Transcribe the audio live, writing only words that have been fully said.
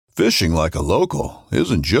Fishing like a local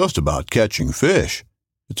isn't just about catching fish.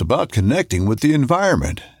 It's about connecting with the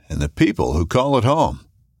environment and the people who call it home.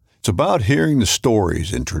 It's about hearing the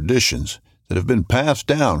stories and traditions that have been passed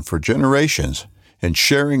down for generations and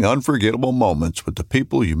sharing unforgettable moments with the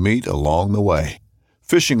people you meet along the way.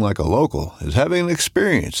 Fishing like a local is having an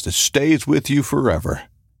experience that stays with you forever.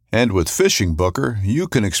 And with Fishing Booker, you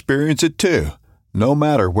can experience it too, no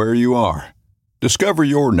matter where you are. Discover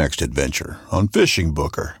your next adventure on Fishing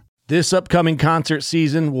Booker. This upcoming concert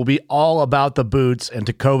season will be all about the boots, and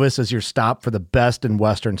Tecovas is your stop for the best in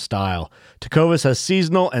Western style. Tecovas has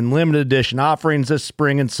seasonal and limited edition offerings this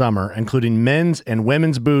spring and summer, including men's and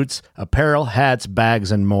women's boots, apparel, hats,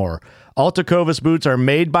 bags, and more. All Tecovas boots are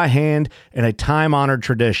made by hand in a time-honored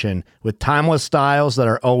tradition with timeless styles that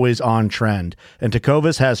are always on trend. And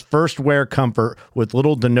Tecovas has first wear comfort with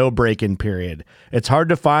little to no break-in period. It's hard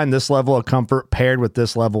to find this level of comfort paired with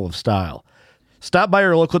this level of style. Stop by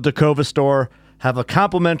your local Tecovas store, have a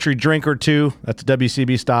complimentary drink or two, that's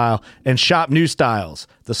WCB style, and shop new styles.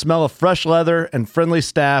 The smell of fresh leather and friendly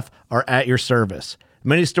staff are at your service.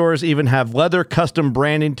 Many stores even have leather custom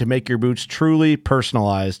branding to make your boots truly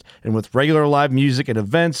personalized. And with regular live music and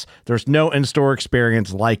events, there's no in-store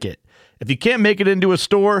experience like it. If you can't make it into a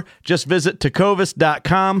store, just visit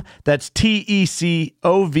tecovas.com. That's TECOVAS.com.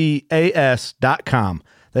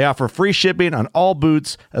 They offer free shipping on all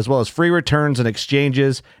boots, as well as free returns and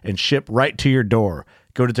exchanges, and ship right to your door.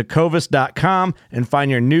 Go to tecovas.com and find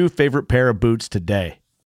your new favorite pair of boots today.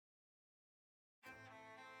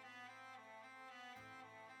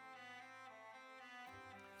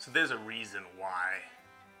 So there's a reason why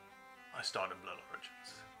I started Blood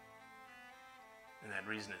Origins. And that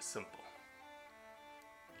reason is simple.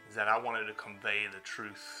 Is that I wanted to convey the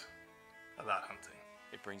truth about hunting.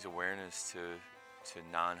 It brings awareness to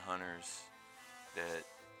non-hunters that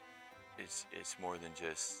it's more than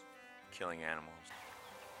just killing animals.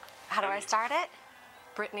 How do I start it?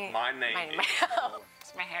 Brittany. My name is...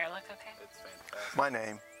 Does my hair look okay? It's fantastic. My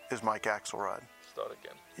name is Mike Axelrod. Start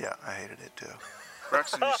again. Yeah, I hated it too.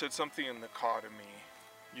 Braxton, you said something in the car to me.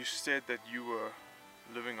 You said that you were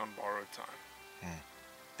living on borrowed time.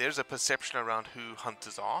 There's a perception around who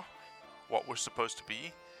hunters are, what we're supposed to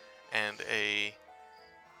be, and a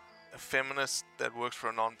feminist that works for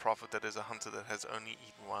a non-profit that is a hunter that has only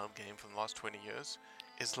eaten wild game for the last 20 years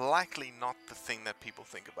is likely not the thing that people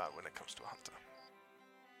think about when it comes to a hunter.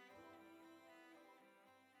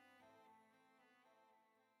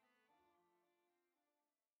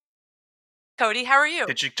 Cody, how are you?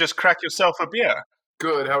 Did you just crack yourself a beer?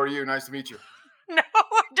 Good, how are you? Nice to meet you. No,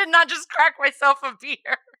 I did not just crack myself a beer.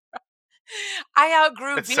 I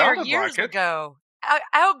outgrew It beer sounded years like it. ago. I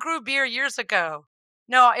outgrew beer years ago.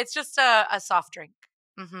 No, it's just a soft drink.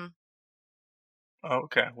 Mm-hmm.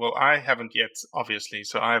 Okay, well, I haven't yet, obviously,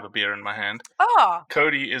 so I have a beer in my hand. Oh,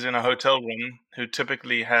 Cody is in a hotel room who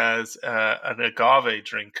typically has an agave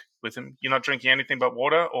drink with him. You're not drinking anything but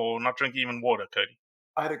water, or not drinking even water, Cody?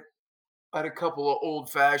 I had a couple of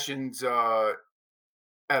old fashions at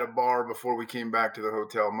a bar before we came back to the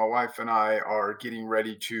hotel. My wife and I are getting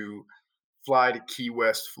ready to fly to Key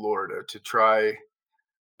West, Florida to try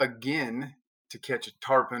again to catch a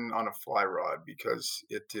tarpon on a fly rod because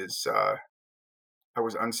it is I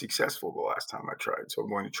was unsuccessful the last time I tried, so I'm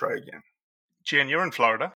going to try again. Jen, you're in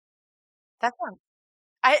Florida. that sounds.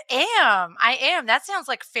 I am. That sounds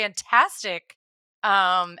like fantastic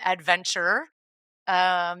adventure.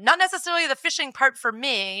 Not necessarily the fishing part for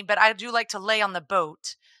me, but I do like to lay on the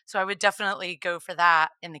boat. So I would definitely go for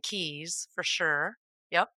that in the Keys for sure.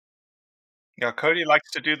 Yep. Yeah, Cody likes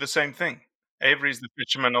to do the same thing. Avery's the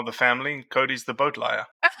fisherman of the family. Cody's the boat liar.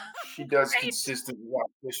 She does Great. consistently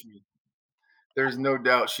outfish me. There's no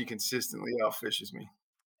doubt she consistently outfishes me.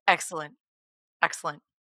 Excellent. Excellent.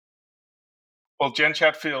 Well, Jen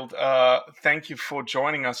Chatfield, thank you for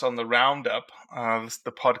joining us on the Roundup, this is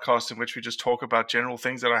the podcast in which we just talk about general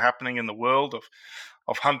things that are happening in the world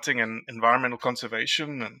of hunting and environmental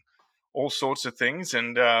conservation and all sorts of things.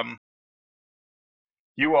 And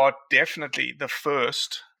you are definitely the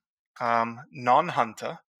first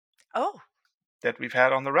non-hunter Oh. that we've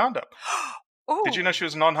had on the Roundup. Oh. Did you know she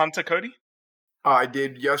was a non-hunter, Cody? I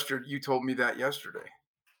did yesterday. You told me that yesterday.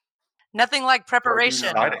 Nothing like preparation.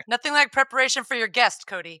 Exciting. Nothing like preparation for your guest,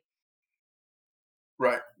 Cody.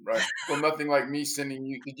 Right. Well, nothing like me sending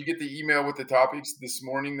you. Did you get the email with the topics this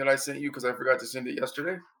morning that I sent you? Because I forgot to send it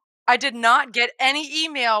yesterday. I did not get any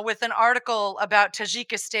email with an article about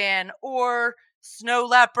Tajikistan or snow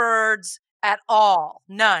leopards at all.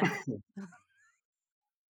 None.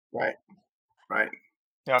 Right.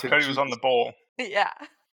 Yeah, Cody was on the ball. Yeah.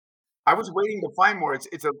 I was waiting to find more.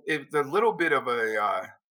 It's a little bit of a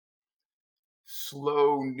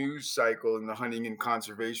slow news cycle in the hunting and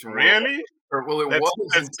conservation world. Really? Well, it Let's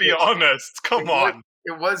was be honest. Come on.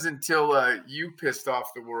 It was until you pissed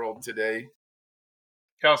off the world today.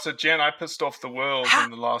 Yeah, so Jen, I pissed off the world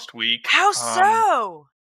in the last week. How so?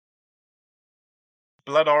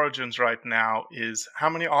 Blood Origins right now is, how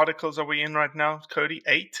many articles are we in right now, Cody?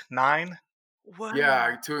 8, 9? What?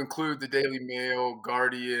 Yeah, to include the Daily Mail,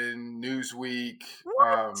 Guardian, Newsweek.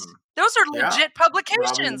 What? Those are yeah. legit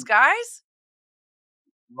publications, guys.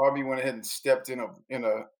 Robbie went ahead and stepped in a.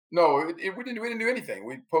 No, we didn't do anything.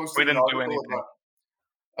 We posted an article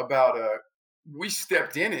about we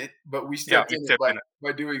stepped in it, but we stepped in it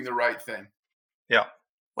by doing the right thing. Yeah.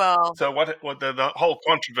 Well, so what the whole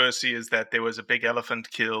controversy is that there was a big elephant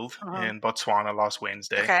killed in Botswana last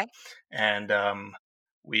Wednesday. Okay. And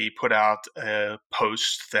we put out a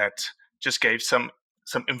post that just gave some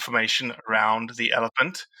information around the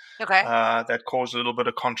elephant. Okay. That caused a little bit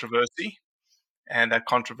of controversy. And that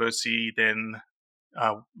controversy then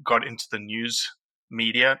got into the news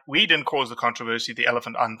media. We didn't cause the controversy. The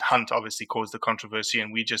elephant hunt obviously caused the controversy,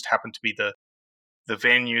 and we just happened to be the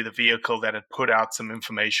venue, the vehicle that had put out some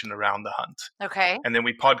information around the hunt. Okay. And then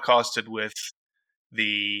we podcasted with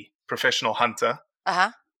the professional hunter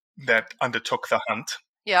that undertook the hunt.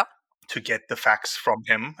 Yep. To get the facts from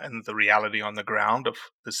him and the reality on the ground of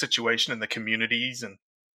the situation in the communities and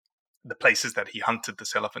the places that he hunted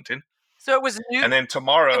this elephant in. So it was and then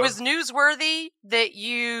tomorrow, it was newsworthy that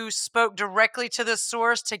you spoke directly to the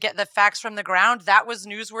source to get the facts from the ground. That was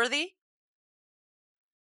newsworthy?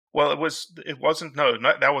 Well, it wasn't. No,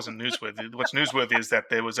 that wasn't newsworthy. What's newsworthy is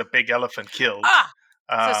that there was a big elephant killed.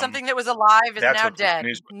 So something that was alive is now dead.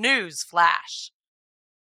 News flash.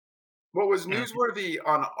 What was newsworthy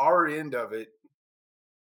on our end of it?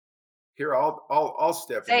 Here, I'll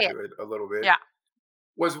step into it a little bit. Yeah.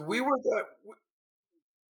 Was we were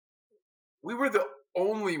the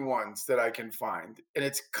only ones that I can find, and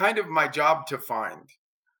it's kind of my job to find.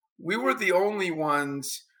 We were the only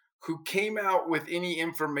ones who came out with any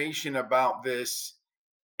information about this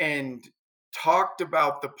and talked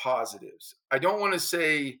about the positives. I don't want to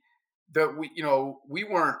say that we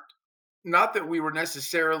weren't, not that we were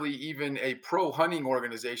necessarily even a pro hunting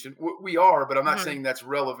organization. We are, but I'm not saying that's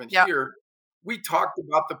relevant here. We talked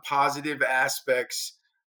about the positive aspects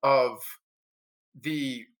of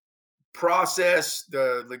the process,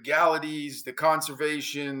 the legalities, the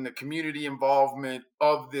conservation, the community involvement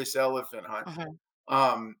of this elephant hunt.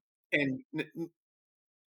 And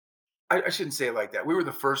I shouldn't say it like that. We were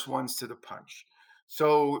the first ones to the punch.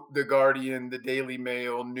 So the Guardian, the Daily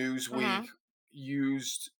Mail, Newsweek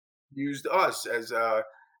used us as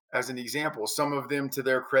an example. Some of them, to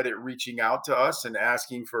their credit, reaching out to us and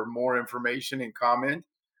asking for more information and comment.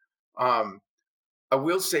 I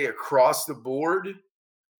will say across the board,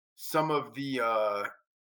 some of the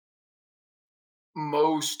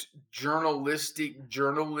most journalistic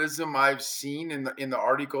journalism I've seen in the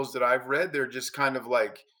articles that I've read, they're just kind of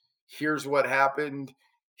like, here's what happened,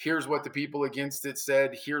 here's what the people against it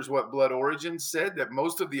said, here's what Blood Origins said. That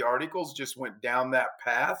most of the articles just went down that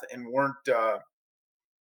path and weren't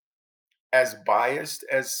as biased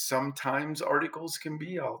as sometimes articles can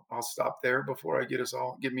be. I'll stop there before I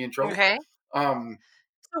get me in trouble. Okay.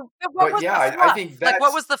 So what was I think that's,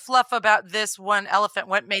 what was the fluff about this one elephant?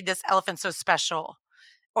 What made this elephant so special,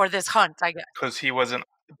 or this hunt? I guess because he was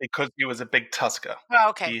a big tusker. Oh,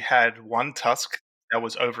 okay. He had one tusk that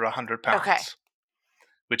was over 100 pounds,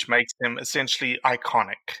 which makes him essentially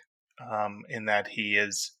iconic in that he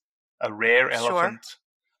is a rare elephant.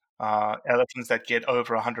 Elephants that get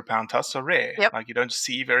over 100-pound tusks are rare. Like, you don't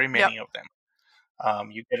see very many of them.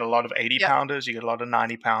 You get a lot of 80-pounders, you get a lot of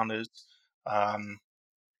 90-pounders.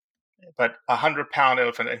 But 100-pound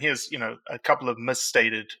elephant, and here's a couple of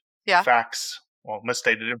misstated facts, or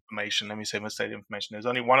misstated information. Let me say misstated information. There's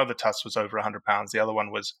only one of the tusks was over 100 pounds. The other one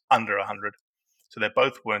was under 100. So they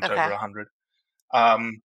both weren't over 100.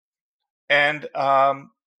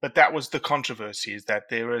 But that was the controversy, is that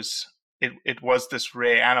it was this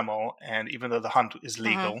rare animal, and even though the hunt is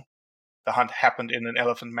legal, the hunt happened in an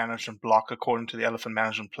elephant management block according to the elephant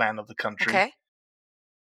management plan of the country. Okay.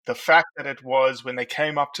 The fact that it was, when they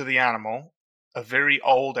came up to the animal, a very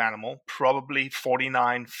old animal, probably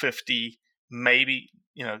 49, 50, maybe,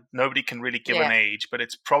 nobody can really give an age, but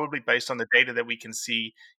it's probably based on the data that we can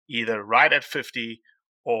see either right at 50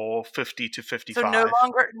 or 50 to 55. So no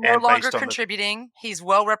longer contributing. He's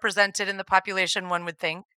well represented in the population, one would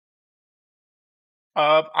think.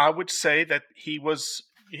 I would say that he was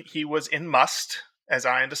in must, as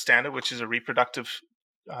I understand it, which is a reproductive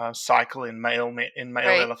cycle in male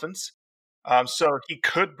elephants. So he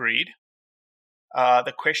could breed.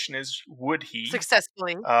 The question is, would he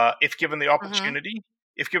successfully? if given the opportunity?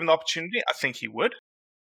 If given the opportunity, I think he would.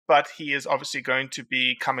 But he is obviously going to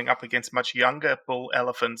be coming up against much younger bull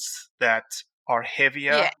elephants that are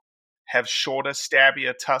heavier, Yeah. have shorter,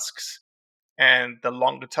 stabbier tusks, and the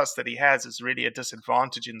longer tusk that he has is really a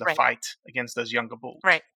disadvantage in the Right. fight against those younger bulls.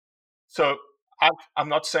 Right. So I'm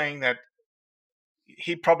not saying that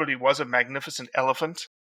he probably was a magnificent elephant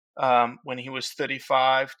when he was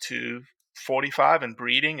 35 to 45 and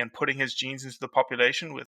breeding and putting his genes into the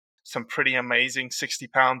population with some pretty amazing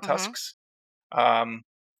 60-pound tusks.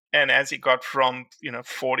 And as he got from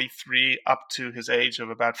 43 up to his age of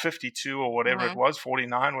about 52 or whatever it was,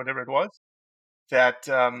 49, whatever it was, that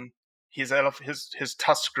his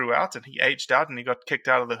tusks grew out and he aged out and he got kicked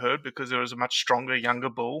out of the herd because there was a much stronger younger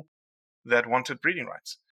bull that wanted breeding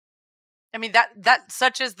rights. I mean, that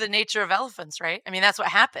such is the nature of elephants, right? I mean, that's what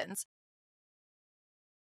happens.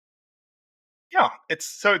 Yeah,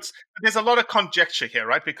 there's a lot of conjecture here,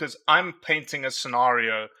 right? Because I'm painting a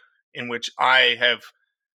scenario in which I have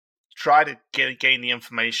tried to gain the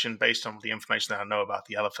information based on the information that I know about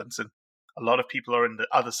the elephants, and a lot of people are in the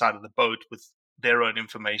other side of the boat with their own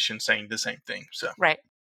information saying the same thing. So Right.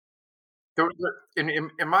 In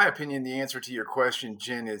my opinion, the answer to your question,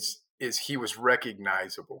 Jen, is he was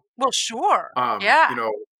recognizable. Well, sure. You Yeah.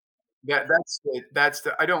 know, that's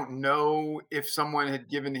the I don't know if someone had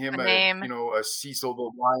given him A name. a Cecil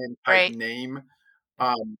the Lion type Right. name.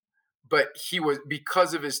 But he was,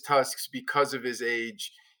 because of his tusks, because of his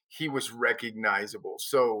age, he was recognizable.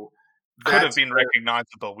 So could have been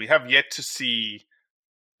recognizable. We have yet to see.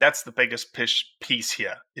 That's the biggest piece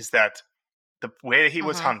here, is that where he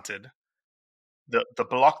was hunted, the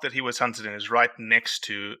block that he was hunted in is right next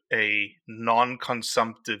to a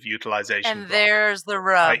non-consumptive utilization And block, there's the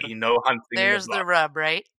rub. i.e. no hunting in There's the rub,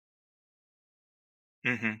 right?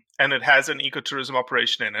 And it has an ecotourism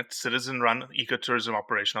operation in it, citizen-run ecotourism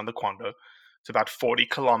operation on the Quando. It's about 40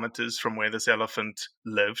 kilometers from where this elephant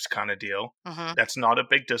lived, kind of deal. That's not a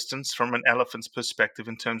big distance from an elephant's perspective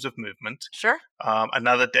in terms of movement. Sure.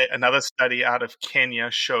 Another study out of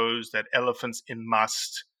Kenya shows that elephants in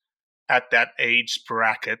must at that age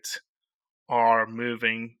bracket are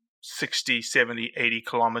moving 60, 70, 80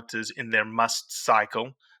 kilometers in their must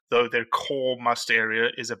cycle, though their core must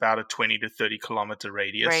area is about a 20 to 30 kilometer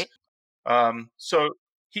radius. Right. So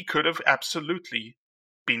he could have absolutely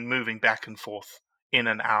been moving back and forth, in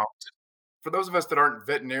and out. For those of us that aren't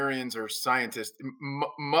veterinarians or scientists,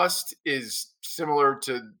 must is similar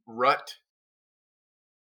to rut.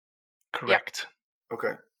 Correct. Yep.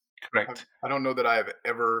 Okay. Correct. I don't know that I have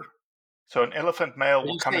ever. So an elephant male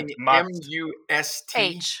will come into must.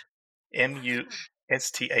 H.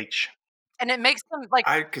 MUSTH. And it makes them like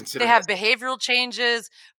I consider they have behavioral changes,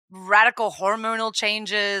 radical hormonal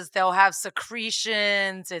changes. They'll have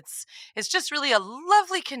secretions. It's just really a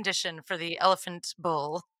lovely condition for the elephant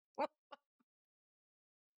bull.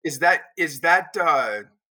 I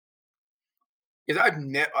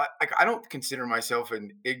don't consider myself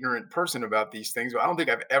an ignorant person about these things, but I don't think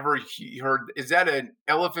I've ever heard. Is that an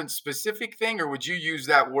elephant specific thing, or would you use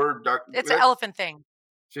that word? It's an elephant thing.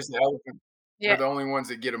 Just the elephant. Yeah. They're the only ones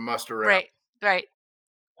that get a must around. Right. Right.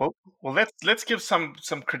 Well, let's give some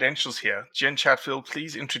credentials here. Jen Chatfield,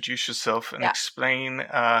 please introduce yourself and explain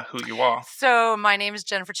who you are. So my name is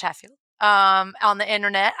Jennifer Chatfield. On the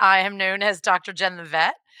internet, I am known as Dr. Jen the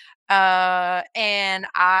Vet. And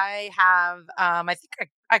I have, I think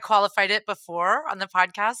I qualified it before on the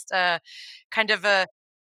podcast, kind of a.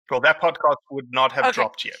 Well, that podcast would not have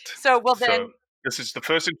dropped yet. So, then. This is the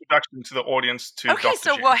first introduction to the audience to Dr.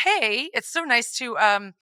 Jen. Well, hey, it's so nice to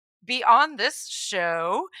be on this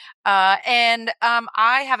show. And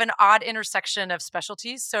I have an odd intersection of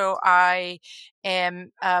specialties. So I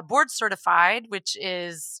am board certified, which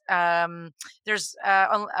is there's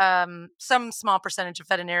some small percentage of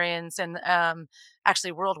veterinarians and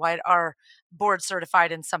actually worldwide are board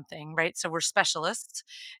certified in something, right? So we're specialists.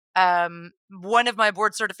 One of my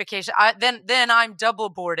board certification, then I'm double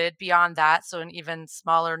boarded beyond that. So an even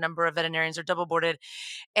smaller number of veterinarians are double boarded.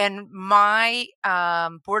 And my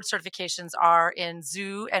board certifications are in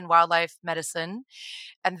zoo and wildlife medicine.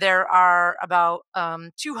 And there are about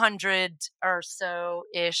 200 or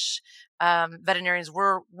so-ish veterinarians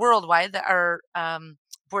worldwide that are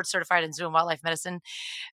board certified in zoo and wildlife medicine.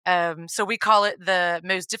 So we call it the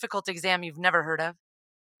most difficult exam you've never heard of.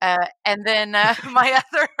 And then my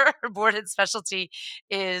other boarded specialty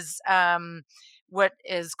is what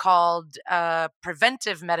is called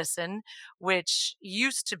preventive medicine, which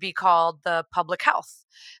used to be called the public health.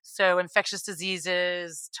 So infectious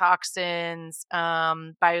diseases, toxins,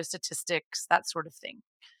 biostatistics, that sort of thing.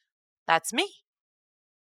 That's me.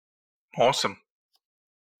 Awesome.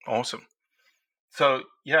 So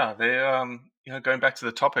yeah, they going back to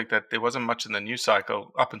the topic that there wasn't much in the news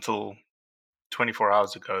cycle up until 24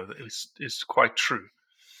 hours ago is quite true.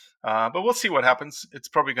 But we'll see what happens. It's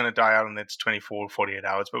probably going to die out in the next 24, 48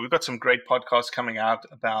 hours. But we've got some great podcasts coming out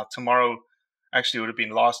about tomorrow. Actually, it would have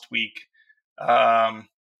been last week. We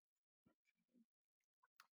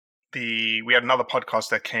had another podcast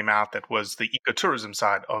that came out that was the ecotourism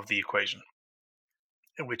side of the equation,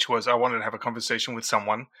 which was I wanted to have a conversation with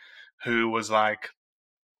someone who was like,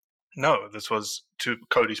 no, this was, to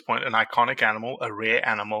Cody's point, an iconic animal, a rare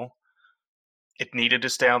animal. It needed to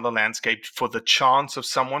stay on the landscape for the chance of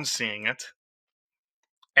someone seeing it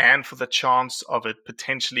and for the chance of it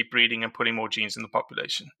potentially breeding and putting more genes in the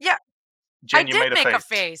population. Yeah. Jen, I you did made a make face. a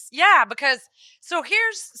face. Yeah, because I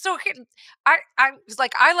was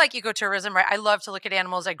like, I like ecotourism, right? I love to look at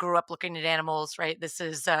animals. I grew up looking at animals, right? This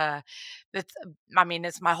is it's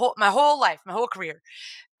my whole life, my whole career.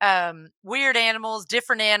 Weird animals,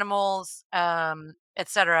 different animals,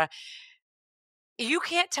 etc. You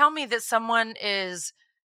can't tell me that someone is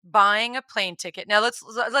buying a plane ticket. Now let's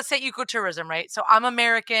say ecotourism, right? So I'm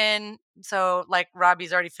American, so like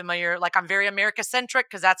Robbie's already familiar. Like I'm very America centric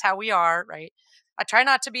because that's how we are, right? I try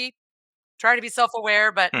to be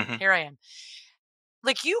self-aware, but here I am.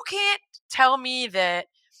 Like you can't tell me that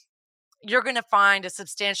you're going to find a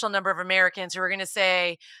substantial number of Americans who are going to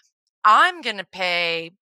say, I'm going to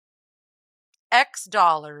pay X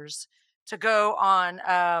dollars to go on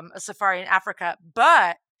a safari in Africa.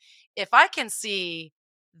 But if I can see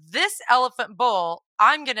this elephant bull,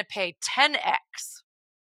 I'm going to pay 10x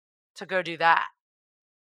to go do that.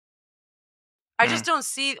 I just don't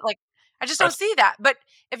see that. But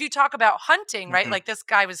if you talk about hunting, right? Like this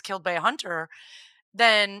guy was killed by a hunter,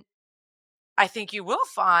 then I think you will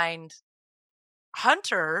find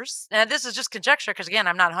hunters, and this is just conjecture because again,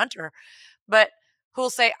 I'm not a hunter, but who'll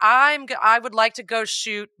say, I would like to go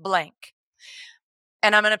shoot blank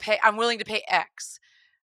and I'm willing to pay X.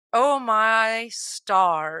 Oh my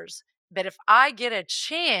stars. But if I get a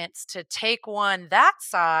chance to take one that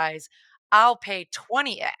size, I'll pay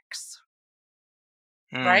 20x.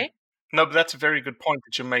 Right? No, but that's a very good point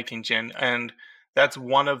that you're making, Jen. And that's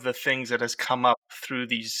one of the things that has come up through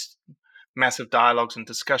these massive dialogues and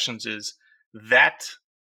discussions is that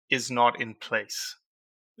is not in place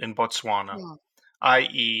in Botswana.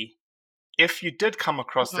 I.e., if you did come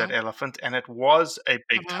across that elephant and it was a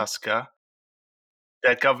big tusker,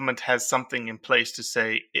 that government has something in place to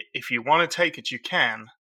say, if you want to take it, you can,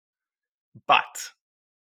 but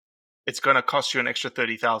it's going to cost you an extra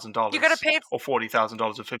 $30,000. You got to pay or $40,000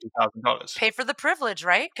 or $50,000. Pay for the privilege,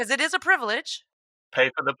 right? Because it is a privilege. Pay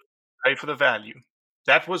for the value.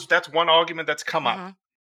 That's one argument that's come up.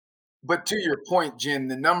 But to your point, Jen,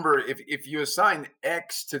 the number, if you assign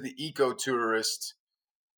X to the ecotourist,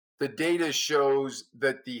 the data shows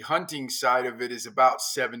that the hunting side of it is about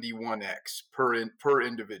 71x per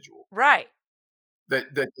individual. Right.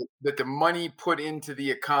 That the money put into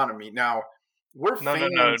the economy. Now, we're no.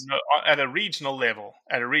 At a regional level,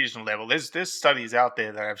 there's studies out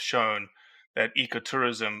there that have shown that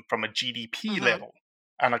ecotourism from a GDP level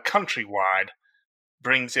and a countrywide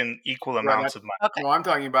brings in equal amounts of money. Okay. No, I'm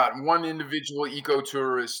talking about one individual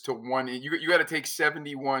ecotourist to one. You got to take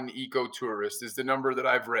 71 ecotourists is the number that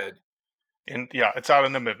I've read. It's out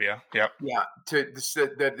in Namibia. Yeah. Yeah,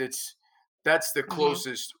 that's the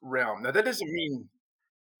closest realm. Now that doesn't mean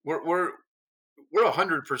we're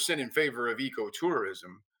 100% in favor of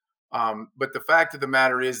ecotourism, but the fact of the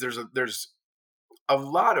matter is there's a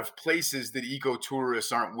lot of places that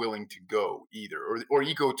ecotourists aren't willing to go either, or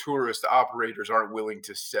ecotourist operators aren't willing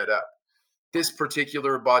to set up. This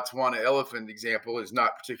particular Botswana elephant example is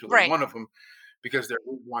not particularly one of them, because there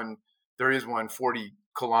is one 40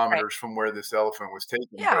 kilometers from where this elephant was taken.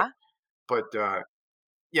 Yeah. But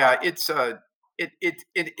yeah,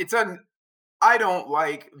 I don't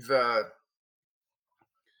like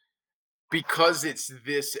because it's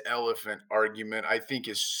this elephant argument. I think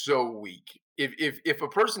is so weak. If a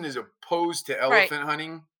person is opposed to elephant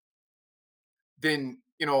hunting, then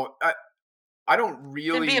I don't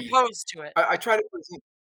really be opposed to it. I try to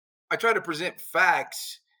present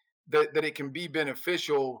facts that it can be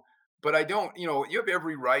beneficial, but I don't. You have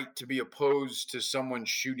every right to be opposed to someone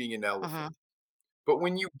shooting an elephant. But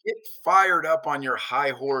when you get fired up on your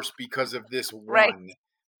high horse because of this one,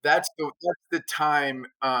 that's the time.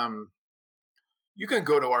 You can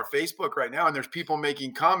go to our Facebook right now, and there's people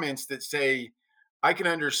making comments that say, I can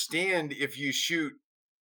understand if you shoot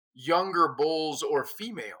younger bulls or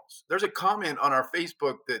females. There's a comment on our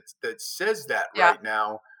Facebook that says that right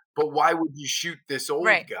now, but why would you shoot this old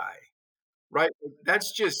guy? Right?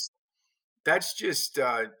 That's just that's just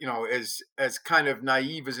as kind of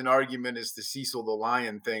naive as an argument as the Cecil the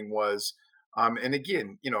lion thing was. And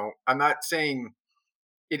again, I'm not saying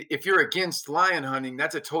if you're against lion hunting,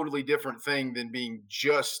 that's a totally different thing than being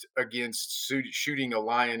just against shooting a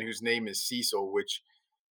lion whose name is Cecil, which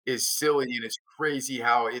is silly, and it's crazy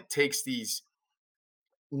how it takes these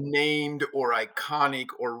named or iconic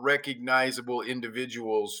or recognizable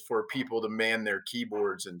individuals for people to man their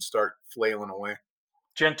keyboards and start flailing away.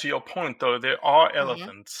 Jen, to your point though, there are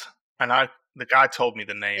Hmm. elephants, and the guy told me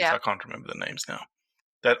the names. Yeah. I can't remember the names now.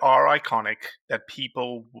 That are iconic. That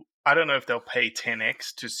people, I don't know if they'll pay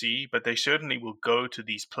 10x to see, but they certainly will go to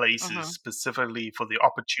these places Hmm. specifically for the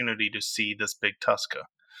opportunity to see this big tusker.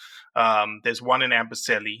 There's one in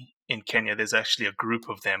Amboseli in Kenya. There's actually a group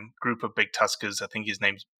of them, group of big tuskers. I think his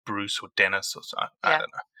name's Bruce or Dennis or something. I Yeah.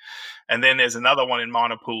 don't know. And then there's another one in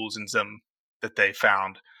Mana Pools in Zim that they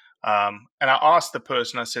found. And I asked the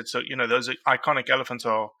person, I said, so, those iconic elephants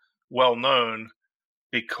are well known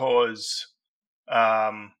because,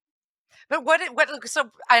 um, But what? So,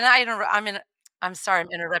 and I'm sorry,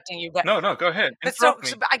 I'm interrupting you, but no, go ahead. but so, Interrupt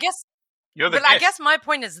so me. but I guess, You're the but I guest. guess my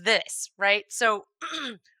point is this, right? So,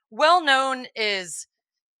 well known is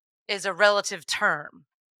a relative term,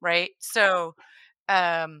 right?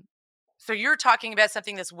 Um, so you're talking about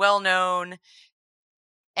something that's well known,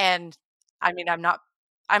 and I mean,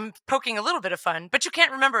 I'm poking a little bit of fun, but you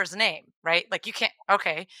can't remember his name, right? Like you can't.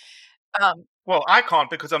 Okay. Um, Well, I can't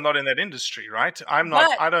because I'm not in that industry, right? I'm not.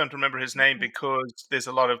 but I don't remember his name because there's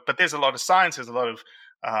a lot of science. There's a lot of.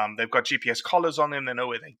 They've got GPS collars on them. They know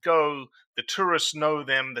where they go. The tourists know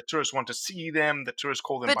them. The tourists want to see them. The tourists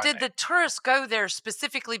call them But by did name. the tourists go there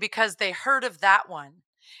specifically because they heard of that one?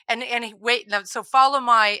 Wait, no, so follow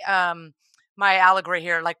my allegory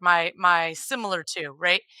here, like my similar to,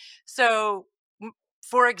 right? So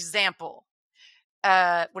for example,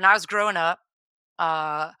 when I was growing up,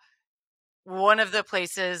 uh one of the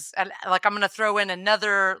places, and like I'm gonna throw in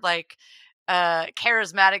another like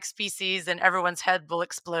charismatic species and everyone's head will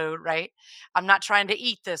explode, right? I'm not trying to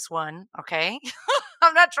eat this one, okay?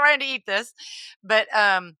 I'm not trying to eat this. But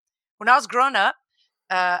when I was growing up,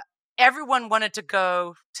 uh everyone wanted to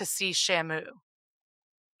go to see Shamu,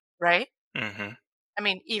 right? Mm-hmm. I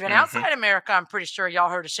mean, even Mm-hmm. outside America, I'm pretty sure y'all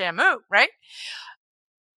heard of Shamu, right?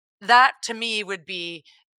 That to me would be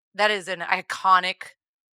that is an iconic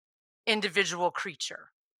individual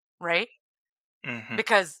creature, right? Mm-hmm.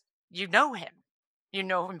 Because you know him. You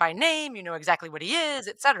know him by name, you know exactly what he is,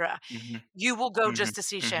 etc. Mm-hmm. You will go Mm-hmm. just to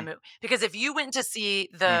see Mm-hmm. Shamu. Because if you went to see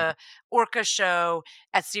Mm-hmm. the orca show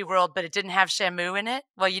at SeaWorld, but it didn't have Shamu in it,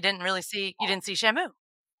 well, you didn't see Shamu.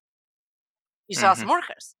 You saw Mm-hmm. some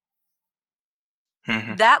orcas.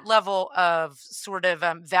 Mm-hmm. That level of sort of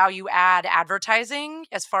value add advertising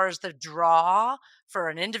as far as the draw for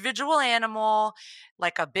an individual animal,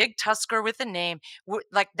 like a big tusker with a name,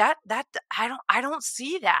 like that I don't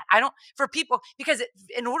see that. I don't for people because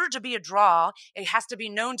in order to be a draw, it has to be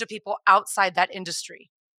known to people outside that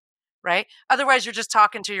industry, right? Otherwise, you're just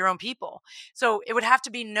talking to your own people. So it would have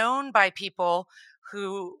to be known by people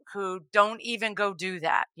who don't even go do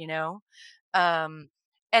that, you know. Um,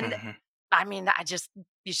 and Mm-hmm. I mean, you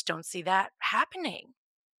just don't see that happening.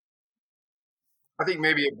 I think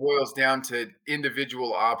maybe it boils down to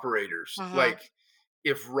individual operators. Mhm. Like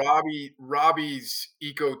if Robbie's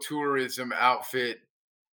ecotourism outfit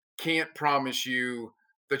can't promise you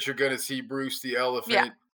that you're going to see Bruce the Yeah.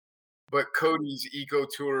 elephant, but Cody's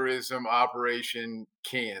ecotourism operation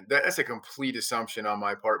can. That's a complete assumption on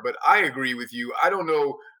my part, but I agree with you. I don't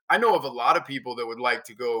know. I know of a lot of people that would like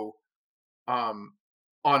to go um,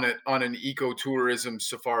 on an ecotourism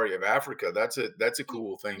safari of Africa. That's a Y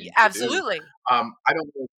cool y thing to do. absolutely.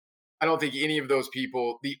 I don't think any of those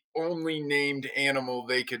people. The only named animal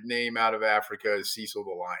they could name out of Africa is Cecil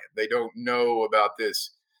the lion. They don't know about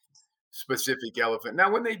this specific elephant.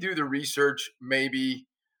 Now, when they do the research, maybe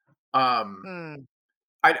um, Mm.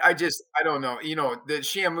 I don't know. The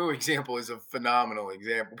Shamu example is a phenomenal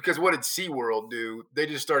example because what did SeaWorld do? They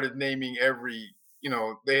just started naming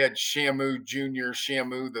they had Shamu Junior,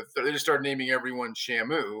 Shamu they just started naming everyone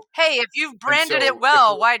Shamu. Hey, if you've And branded it so if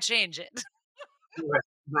well, why change it?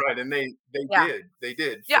 right, and Yeah. they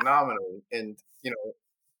did Yeah. phenomenally. And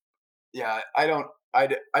yeah, I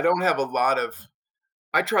don't have a lot of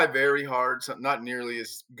I try very hard, so not nearly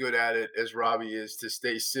as good at it as Robbie is to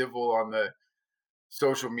stay civil on the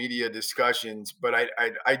social media discussions, but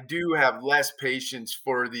I do have less patience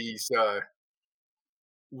for these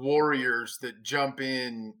warriors that jump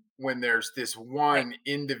in when there's this Right. one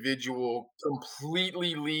individual,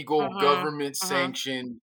 completely legal, Mhm. government Mhm.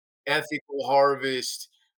 sanctioned, ethical harvest,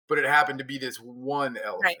 but it happened to be this one Right.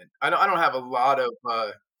 elephant. I don't have a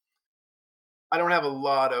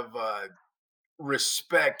lot of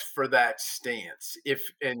respect for that stance.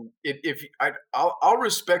 I'll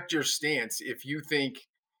respect your stance if you think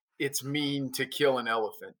it's mean to kill an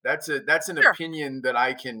elephant. That's an Sure. opinion that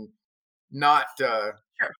I can not Sure.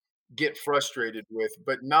 get frustrated with,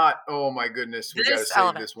 but not, oh my goodness, we got to This save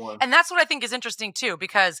element. this one. And that's what I think is interesting too,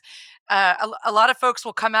 because a lot of folks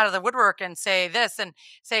will come out of the woodwork and say this and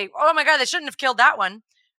say, oh my God, they shouldn't have killed that one.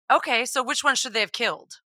 Okay, so which one should they have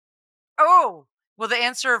killed? Oh, well, the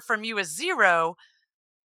answer from you is zero.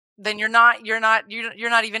 Then you're not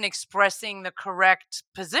even expressing the correct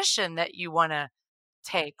position that you want to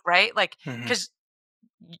take, right? Like, Mhm. because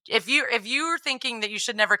if you're thinking that you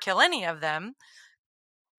should never kill any of them,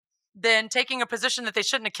 then taking a position that they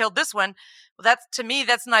shouldn't have killed this one, well, that's, to me,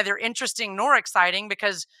 that's neither interesting nor exciting,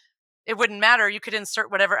 because it wouldn't matter. You could insert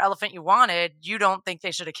whatever elephant you wanted. You don't think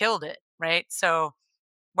they should have killed it, right? So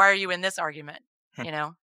why are you in this argument? You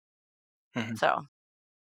know? Mhm. So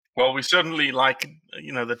Well, we certainly like,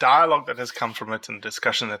 the dialogue that has come from it and the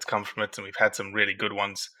discussion that's come from it, and we've had some really good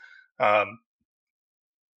ones.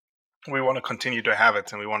 We want to continue to have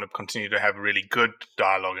it, and we want to continue to have really good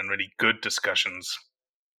dialogue and really good discussions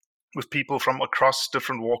with people from across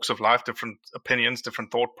different walks of life, different opinions, different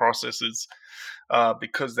thought processes,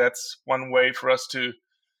 because that's one way for us to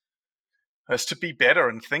be better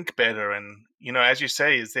and think better. And as you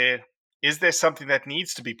say, is there something that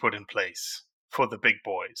needs to be put in place for the big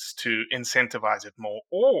boys to incentivize it more?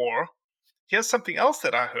 Or here's something else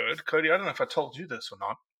that I heard, Cody. I don't know if I told you this or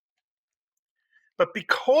not, but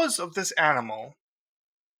because of this animal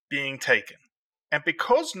being taken, and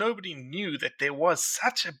because nobody knew that there was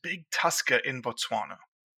such a big tusker in Botswana,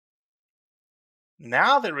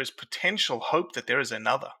 now there is potential hope that there is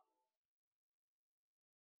another.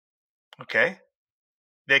 Okay?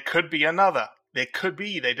 There could be another. There could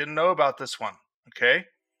be. They didn't know about this one. Okay?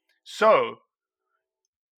 So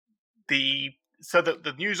the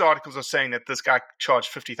news articles are saying that this guy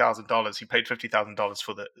charged $50,000. He paid $50,000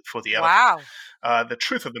 for the elephant. wow, The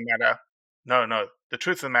truth of the matter, no. The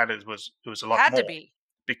truth of the matter was it was a lot had to more, be.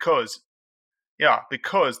 because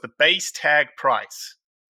the base tag price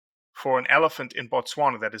for an elephant in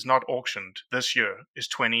Botswana that is not auctioned this year is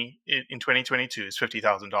in 2022 is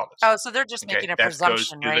 $50,000. Oh, so they're just Okay, making a that goes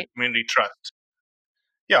presumption, to the right? community trust.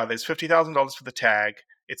 Yeah, there's $50,000 for the tag.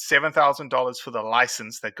 It's $7,000 for the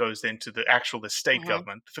license that goes into the state Mm-hmm.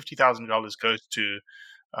 government. $50,000 goes to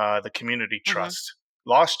the community Mm-hmm. trust.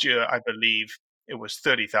 Last year, I believe it was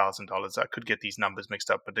 $30,000. I could get these numbers mixed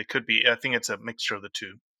up, but they could be. I think it's a mixture of the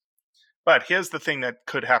two. But here's the thing that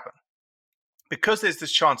could happen: because there's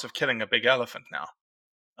this chance of killing a big elephant now,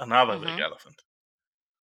 another big Mm-hmm. elephant.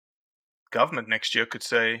 Government next year could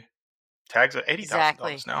say tags are $80,000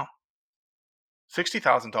 Exactly. now,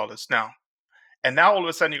 $60,000 now. And now all of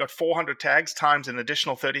a sudden you got 400 tags times an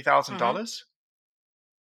additional $30,000. Mm-hmm.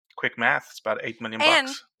 Quick math, it's about $8 million. And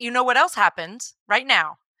you know what else happens right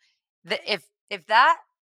now? If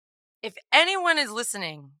anyone is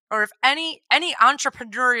listening, or if any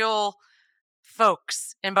entrepreneurial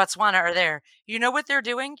folks in Botswana are there, you know what they're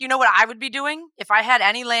doing? You know what I would be doing if I had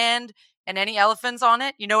any land and any elephants on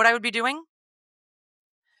it? You know what I would be doing?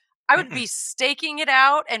 I would be staking it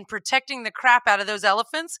out and protecting the crap out of those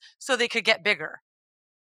elephants so they could get bigger.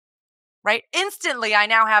 Right? Instantly, I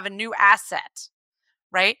now have a new asset.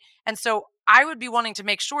 Right? And so I would be wanting to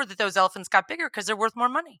make sure that those elephants got bigger because they're worth more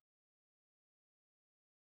money.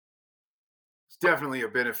 It's definitely a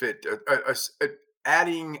benefit.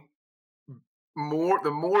 Adding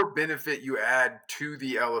the more benefit you add to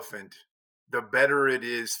the elephant, the better it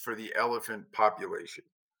is for the elephant population.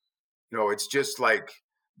 It's just like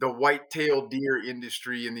the white-tailed deer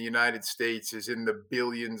industry in the United States is in the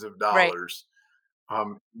billions of Right. dollars.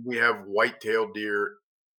 We have white-tailed deer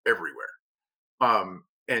everywhere.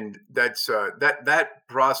 And that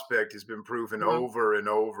prospect has been proven Mhm. over and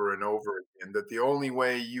over and over again, that the only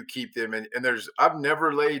way you keep them, and I've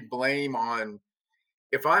never laid blame on,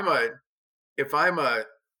 if I'm a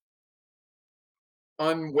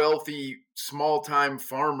unwealthy small time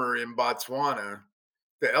farmer in Botswana,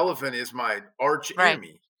 the elephant is my arch Right.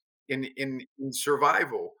 enemy in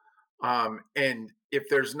survival. And if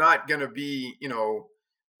there's not going to be,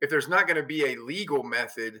 if there's not going to be a legal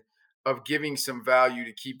method of giving some value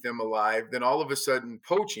to keep them alive, then all of a sudden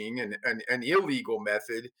poaching and an illegal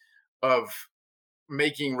method of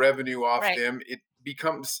making revenue off Right. them, it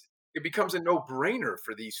becomes a no-brainer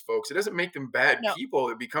for these folks. It doesn't make them bad No. people.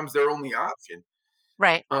 It becomes their only option.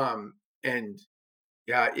 Right. And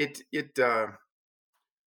yeah,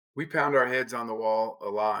 we pound our heads on the wall a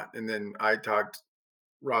lot. And then I talked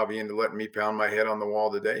Robbie into letting me pound my head on the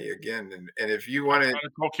wall today again. And if you want I'm to, trying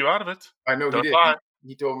to talk you out of it. I know he Don't did. lie.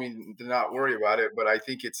 He told me to not worry about it, but I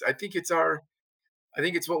think it's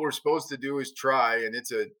what we're supposed to do is try, and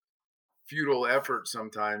it's a futile effort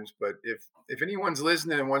sometimes. But if anyone's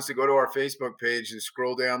listening and wants to go to our Facebook page and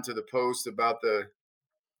scroll down to the post about the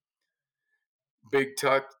big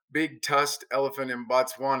tusked elephant in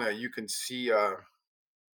Botswana, you can see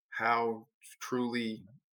how truly.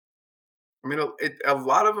 I mean, a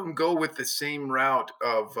lot of them go with the same route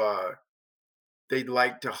of they'd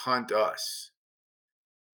like to hunt us.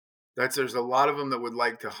 There's a lot of them that would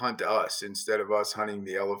like to hunt us instead of us hunting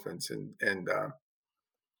the elephants, and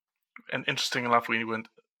And interesting enough, we weren't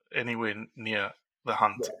anywhere near the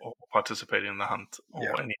hunt yeah, or participating in the hunt yeah.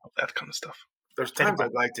 or any of that kind of stuff. There's times Anyway,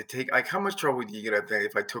 I'd like to take. Like, how much trouble would you get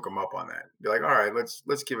if I took them up on that? Be like, all right, let's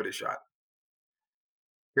give it a shot.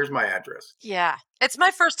 Here's my address. Yeah. It's my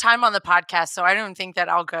first time on the podcast, so I don't think that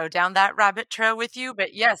I'll go down that rabbit trail with you,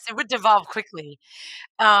 but yes, it would devolve quickly.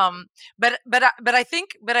 Um, but I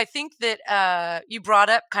think that you brought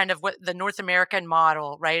up kind of what the North American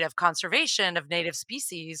model, right, of conservation of native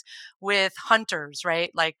species with hunters, right?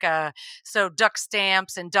 Like so duck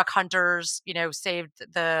stamps and duck hunters, saved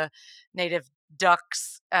the native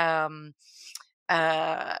ducks, the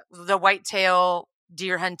whitetail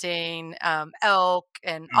deer hunting, elk,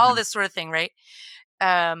 and all mhm. this sort of thing, right?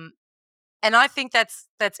 Um, and I think that's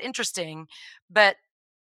interesting, but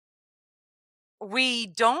we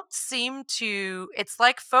don't seem to. It's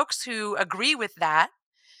like folks who agree with that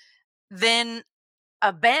then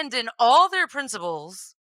abandon all their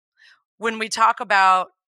principles when we talk about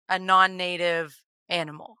a non-native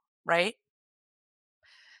animal, right?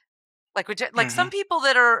 Like some Mhm. people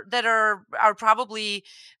that are probably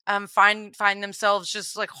find themselves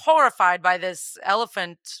just like horrified by this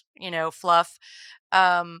elephant, fluff,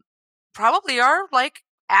 um, probably are like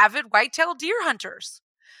avid whitetail deer hunters,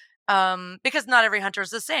 because not every hunter is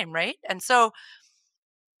the same, right? And so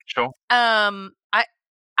Sure. um, I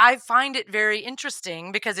I find it very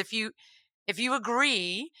interesting because if you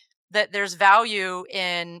agree that there's value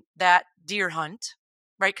in that deer hunt,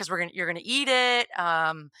 right? Because you're gonna eat it.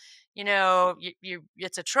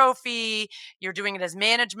 It's a trophy. You're doing it as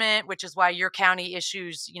management, which is why your county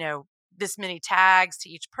issues this many tags to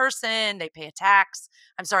each person. They pay a tax.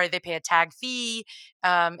 I'm sorry, they pay a tag fee,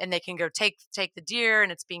 and they can go take the deer,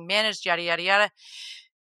 and it's being managed. Yada yada yada.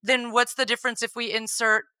 Then what's the difference if we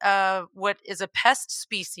insert what is a pest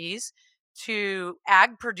species to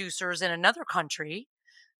ag producers in another country?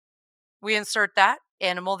 We insert that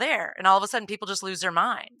animal there, and all of a sudden people just lose their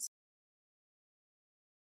minds.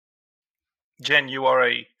 Jen, you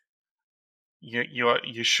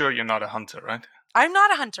sure you're not a hunter, right? I'm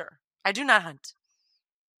not a hunter. I do not hunt.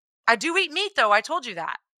 I do eat meat, though. I told you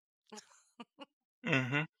that.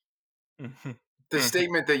 Mm-hmm. Mm-hmm. The Mm-hmm.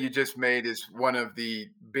 statement that you just made is one of the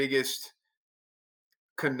biggest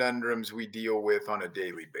conundrums we deal with on a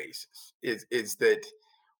daily basis. Is that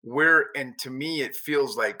and to me it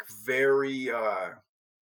feels like very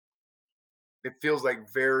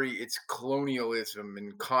it's colonialism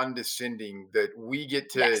and condescending that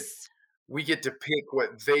Yes. we get to pick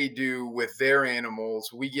what they do with their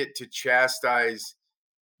animals. We get to chastise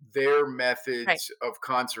their Right. methods of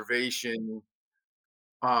conservation,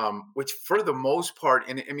 which for the most part,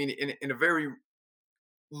 and I mean, in a very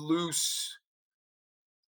loose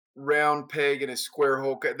round peg in a square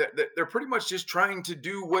hole, they're pretty much just trying to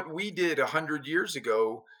do what we did 100 years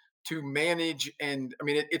ago to manage. And I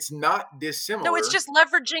mean, it's not No, it's dissimilar just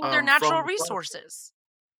leveraging their from natural the process. resources.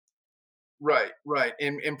 Right,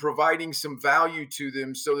 and providing some value to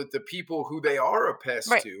them so that the people who they are a pest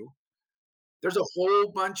Right. to, there's a whole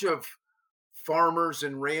bunch of farmers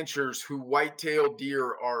and ranchers who white-tailed deer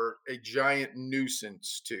are a giant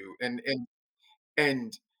nuisance to,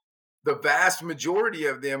 and the vast majority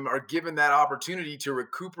of them are given that opportunity to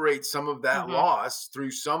recuperate some of that Mm-hmm. loss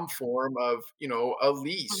through some form of a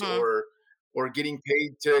lease Mm-hmm. or getting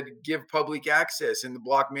paid to give public access in the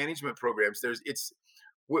block management programs.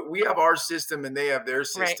 We have our system and they have their Right.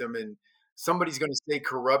 system, and somebody's going to say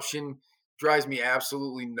corruption. Drives me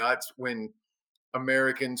absolutely nuts when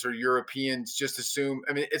Americans or Europeans just assume.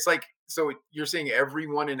 I mean, it's like, so you're saying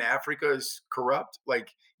everyone in Africa is corrupt?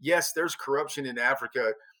 Like, yes, there's corruption in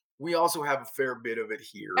Africa. We also have a fair bit of it I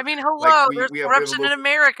here. mean, Like hello, there's we have a corruption in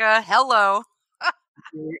America. Hello.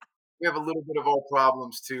 we have a little bit of all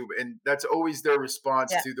problems too, and that's always their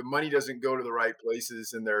response Yeah. to the money doesn't go to the right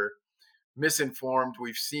places and they're misinformed.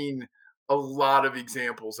 We've seen a lot of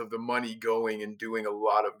examples of the money going and doing a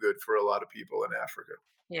lot of good for a lot of people in Africa.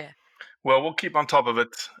 Yeah. Well, we'll keep on top of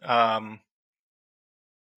it,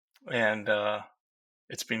 and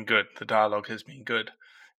It's been good. The dialogue has been good.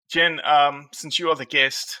 Jen, since you are the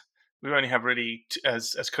guest, we only have really,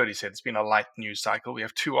 as Cody said, it's been a light news cycle. We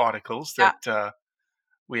have 2 articles Yeah. that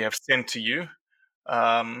we have sent to you,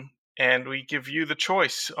 and we give you the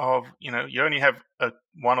choice of, you only have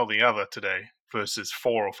one or the other today versus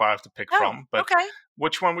 4 or 5 to pick Oh, from. But okay.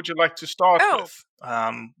 which one would you like to start Oh. with?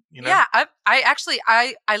 Yeah, I actually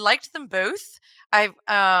I liked them both. I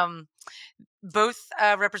both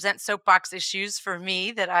represent soapbox issues for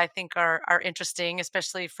me that I think are interesting,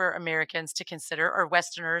 especially for Americans to consider, or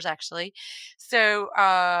Westerners actually. So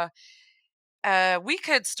we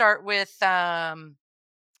could start with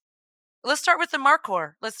let's start with the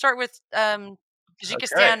Markhor. Let's start with Okay.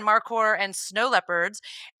 Tajikistan Markhor and snow leopards.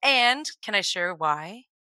 And can I share why?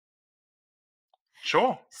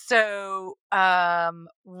 Sure. So,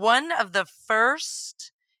 one of the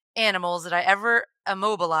first animals that I ever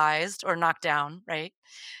immobilized or knocked down, right?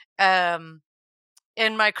 Um,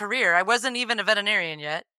 in my career, I wasn't even a veterinarian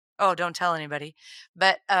yet. Oh, don't tell anybody.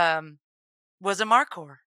 But was a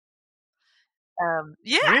Markhor.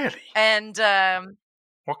 Yeah, Really? and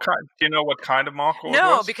What kind? Do you know what kind of Markhor it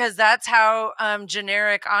no, was? because that's how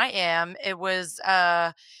generic I am. It was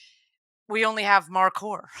we only have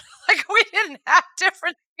Markhor. Like we didn't have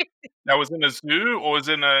different. That was in a zoo or was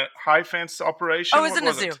in a high fence operation? Oh, it was What in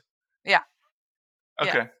a was zoo. it? Yeah, yeah,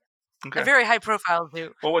 Okay. a Okay. very high profile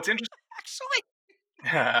zoo, Well, what's interesting. actually.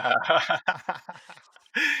 Yeah,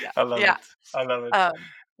 I love yeah. it. I love it. Um,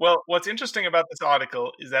 Well, what's interesting about this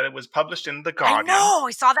article is that it was published in The I Guardian, know.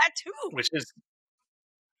 I saw that too. which is,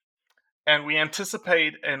 and we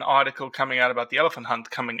anticipate an article coming out about the elephant hunt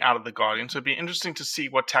coming out of The Guardian. So it'd be interesting to see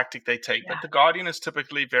what tactic they take. Yeah. But The Guardian is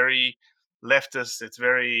typically very leftist, it's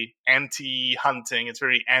very anti hunting, it's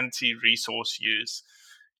very anti resource use.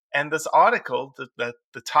 And this article, the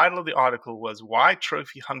title of the article was Why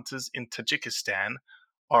Trophy Hunters in Tajikistan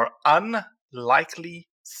Are Unlikely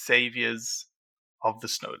Saviors of the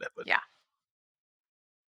Snow Leopard. Yeah.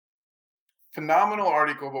 Phenomenal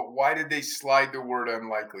article, but why did they slide the word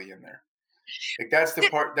unlikely in there? Like that's the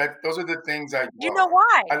part those are the things I You know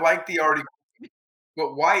why? I like the article,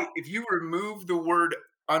 but why if you remove the word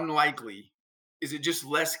unlikely, is it just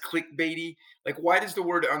less clickbaity? Like why does the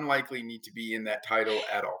word unlikely need to be in that title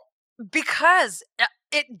at all? Because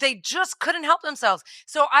they just couldn't help themselves.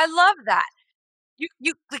 So I love that.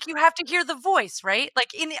 You like you have to hear the voice, right?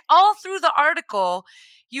 Like all through the article,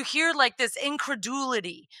 you hear like this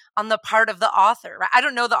incredulity on the part of the author. Right? I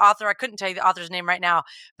don't know the author. I couldn't tell you the author's name right now,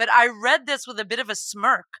 but I read this with a bit of a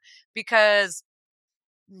smirk because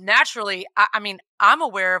naturally, I mean, I'm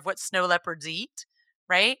aware of what snow leopards eat,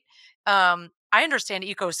 right? I understand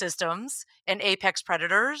ecosystems and apex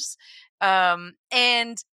predators.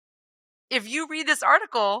 And if you read this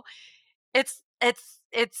article,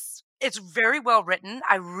 it's very well written.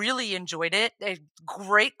 I really enjoyed it.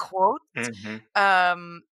 Great quote.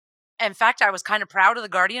 Mm-hmm. In fact, I was kind of proud of the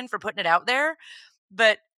Guardian for putting it out there.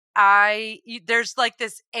 But there's like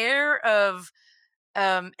this air of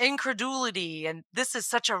incredulity, and this is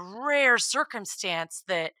such a rare circumstance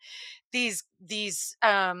that the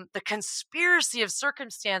conspiracy of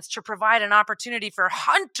circumstance to provide an opportunity for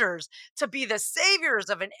hunters to be the saviors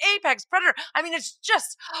of an apex predator. I mean, it's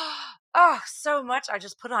just oh, so much. I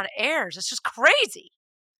just put on airs. It's just crazy,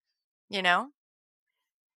 you know.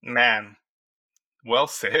 Man, well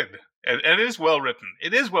said. It is well written.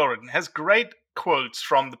 It is well written. It has great quotes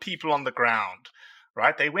from the people on the ground,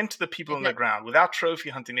 right? They went to the people on the ground. Without trophy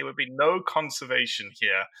hunting, there would be no conservation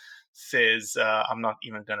here, says, I'm not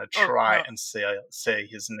even going to try and say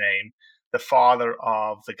his name, the father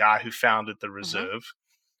of the guy who founded the reserve.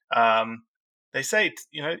 They say,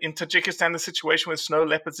 in Tajikistan, the situation with snow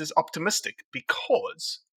leopards is optimistic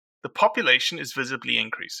because the population is visibly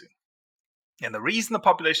increasing. And the reason the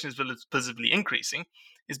population is visibly increasing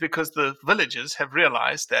is because the villagers have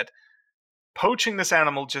realized that poaching this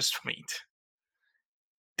animal just for meat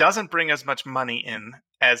doesn't bring as much money in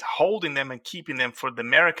as holding them and keeping them for the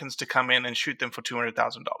Americans to come in and shoot them for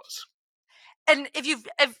 $200,000. And if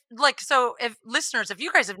listeners, if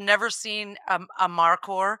you guys have never seen a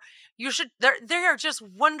Markhor, you should. They are just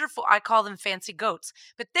wonderful. I call them fancy goats,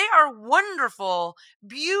 but they are wonderful,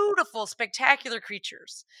 beautiful, spectacular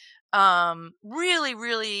creatures. Really,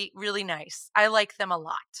 really, really nice. I like them a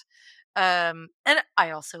lot. And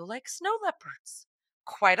I also like snow leopards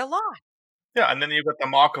quite a lot. Yeah, and then you've got the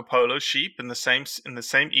Marco Polo sheep in the same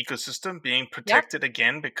ecosystem being protected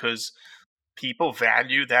again because people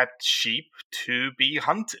value that sheep to be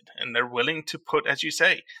hunted, and they're willing to put, as you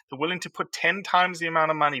say, they're willing to put 10 times the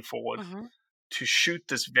amount of money forward to shoot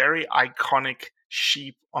this very iconic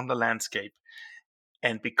sheep on the landscape.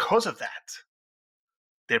 And because of that,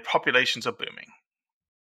 their populations are booming.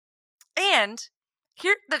 And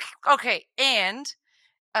and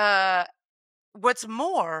what's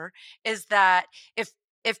more is that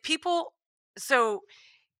if people so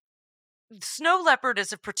snow leopard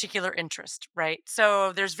is of particular interest, right?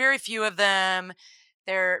 So there's very few of them.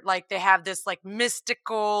 They're like they have this like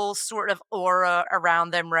mystical sort of aura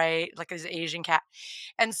around them, right? Like this Asian cat.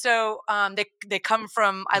 And so they come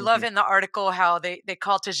from I love Mhm. in the article how they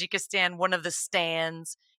call Tajikistan one of the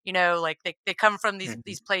stands, like they come from Mhm.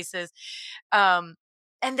 these places. Um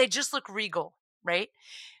and they just look regal, right?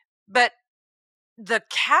 But the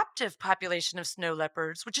captive population of snow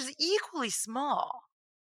leopards, which is equally small,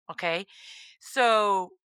 okay?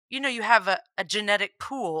 So, you have a genetic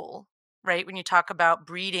pool, right? When you talk about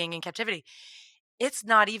breeding in captivity, it's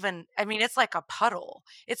not even, I mean, it's like a puddle.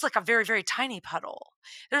 It's like a very, very tiny puddle.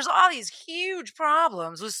 There's all these huge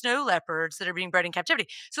problems with snow leopards that are being bred in captivity.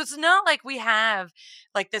 So it's not like we have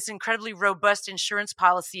like this incredibly robust insurance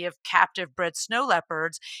policy of captive bred snow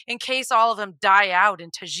leopards. In case all of them die out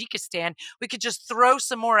in Tajikistan, we could just throw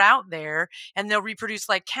some more out there and they'll reproduce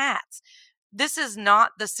like cats. This is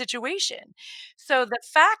not the situation. So the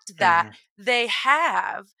fact that Mhm. they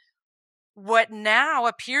have what now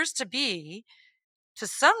appears to be, to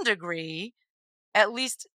some degree, at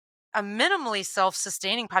least a minimally self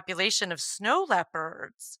sustaining population of snow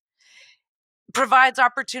leopards provides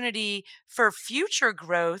opportunity for future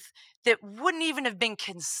growth that wouldn't even have been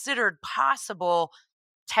considered possible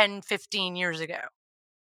 10, 15 years ago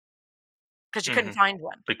because you couldn't Mhm. find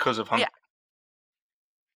one. Because of Yeah. hunting.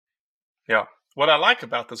 Yeah. What I like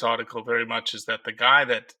about this article very much is that the guy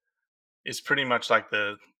that is pretty much like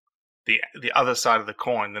the other side of the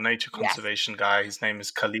coin, the nature Yes. conservation guy. His name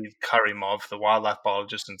is Khalid Karimov, the wildlife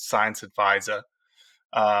biologist and science advisor.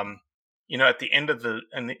 Um, at the end of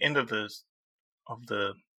of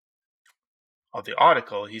the the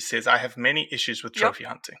article, he says, "I have many issues with Yep. trophy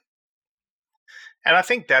hunting," and I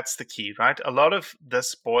think that's the key, right? A lot of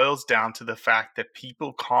this boils down to the fact that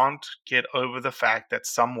people can't get over the fact that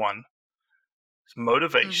someone's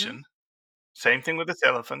Mm-hmm. motivation, same thing with this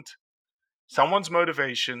elephant, someone's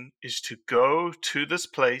motivation is to go to this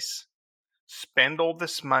place, spend all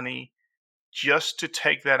this money just to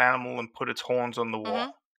take that animal and put its horns on the wall.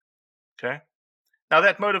 Mm-hmm. Okay. Now,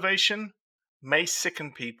 that motivation may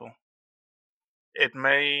sicken people. It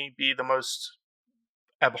may be the most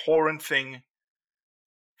abhorrent thing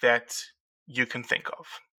that you can think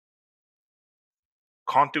of.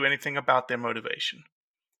 Can't do anything about their motivation.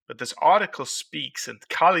 But this article speaks, and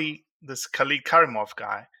this Khalid Karimov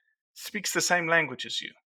guy, speaks the same language as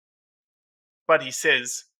you. But he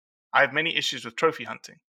says, I have many issues with trophy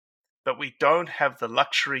hunting, but we don't have the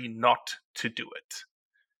luxury not to do it.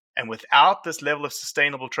 And without this level of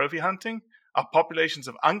sustainable trophy hunting, our populations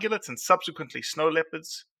of ungulates and subsequently snow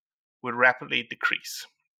leopards would rapidly decrease.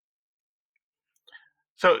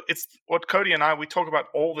 So it's what Cody and we talk about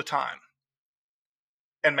all the time.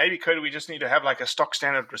 And maybe, Cody, we just need to have like a stock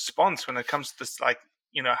standard response when it comes to this, like,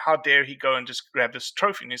 how dare he go and just grab this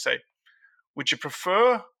trophy? And you say, would you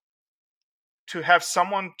prefer to have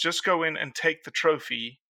someone just go in and take the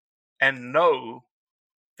trophy and know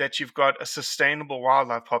that you've got a sustainable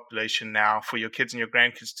wildlife population now for your kids and your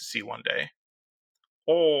grandkids to see one day?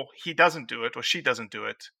 Or he doesn't do it or she doesn't do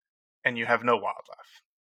it and you have no wildlife?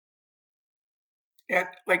 And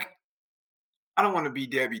like, I don't want to be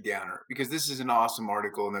Debbie Downer because this is an awesome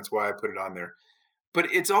article and that's why I put it on there.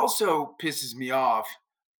 But it's also pisses me off,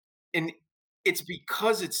 and it's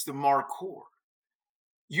because it's the Markhor.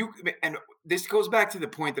 And this goes back to the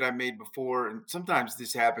point that I made before, and sometimes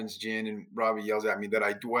this happens, Jen, and Robbie yells at me that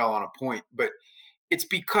I dwell on a point, but it's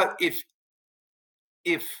because if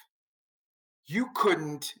you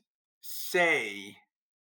couldn't say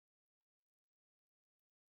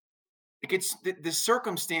like the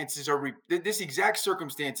circumstances are this exact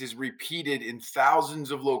circumstance is repeated in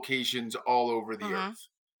thousands of locations all over the Mm-hmm. earth.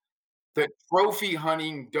 That trophy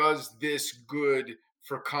hunting does this good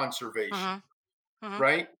for conservation, Mm-hmm. Mm-hmm.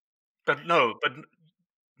 right? But no, but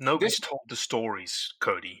This nobody's told the stories,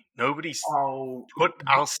 Cody. Nobody's oh put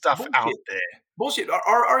our stuff out bullshit. there. Bullshit.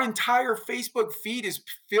 Our entire Facebook feed is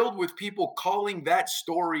filled with people calling that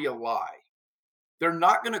story a lie. They're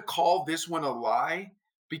not going to call this one a lie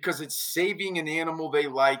because it's saving an animal they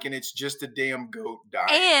like and it's just a damn goat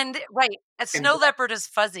dying. And right, a And snow leopard is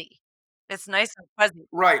fuzzy. It's nice and fuzzy.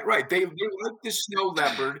 right. They like the snow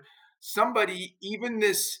leopard. Somebody, even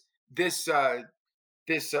this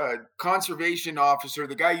conservation officer,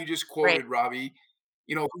 the guy you just Right. quoted, Robbie,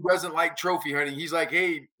 who doesn't like trophy hunting, he's like,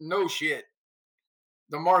 hey, no shit.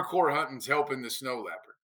 The Markhor hunting's helping the snow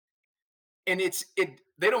leopard. And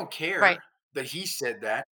they don't Right. care. that he said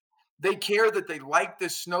that. They care that they like the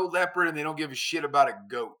snow leopard and they don't give a shit about a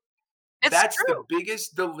goat. It's That's the true.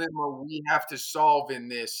 biggest dilemma we have to solve in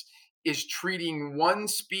this, is treating one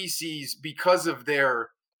species because of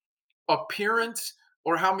their appearance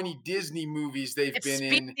or how many Disney movies they've It's been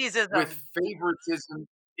in with speciesism. favoritism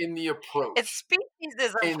in the It's approach.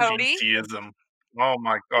 speciesism, And Cody. Theism. Oh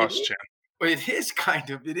my it gosh, is, Jen. it is kind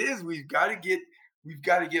of, it is. We've got to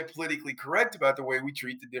get politically correct about the way we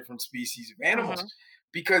treat the different species of animals, Mhm.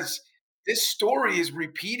 because this story is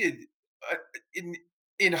repeated uh, in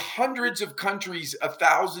in hundreds of countries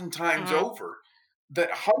 1,000 times Mhm. over,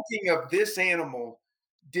 that hunting of this animal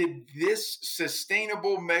did this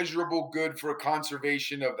sustainable, measurable good for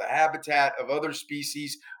conservation of the habitat of other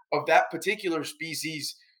species, of that particular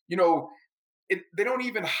species. You know, they don't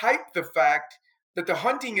even hype the fact that the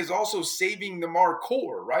hunting is also saving the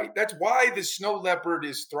Markhor, right? That's why the snow leopard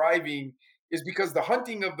is thriving, is because the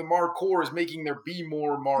hunting of the Markhor is making there be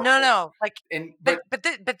more No, Markhor. no, like, And but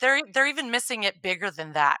but they're even missing it bigger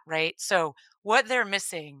than that, right? So what they're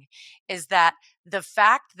missing is that the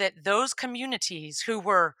fact that those communities who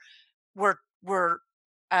were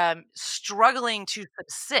struggling to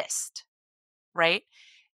subsist, right?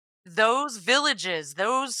 Those villages,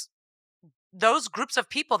 those groups of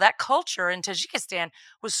people, that culture in Tajikistan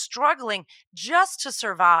was struggling just to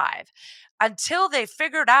survive until they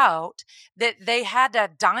figured out that they had a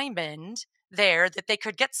diamond there that they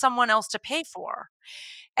could get someone else to pay for.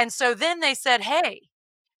 And so then they said, "Hey,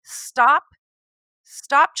 stop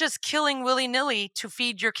stop just killing willy-nilly to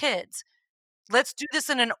feed your kids. Let's do this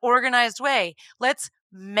in an organized way. Let's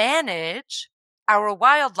manage our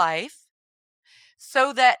wildlife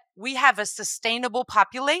so that we have a sustainable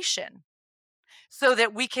population, so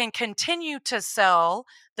that we can continue to sell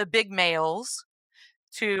the big males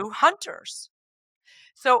to hunters."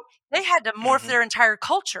 So they had to morph Hmm. their entire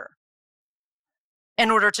culture in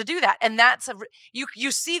order to do that. And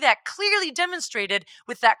you see that clearly demonstrated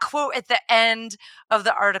with that quote at the end of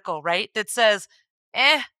the article, right? That says,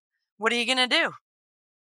 what are you gonna do?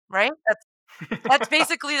 Right? That's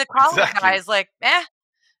basically the quality guy Exactly. is like,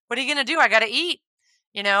 what are you gonna do? I gotta eat.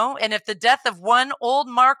 And if the death of one old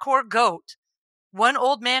Markhor goat, one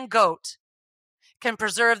old man goat, can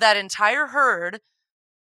preserve that entire herd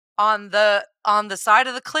on the side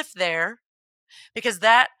of the cliff there, because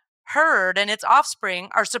that herd and its offspring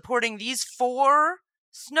are supporting these 4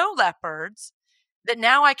 snow leopards that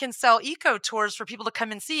now I can sell eco tours for people to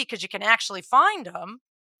come and see because you can actually find them.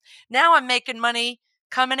 Now I'm making money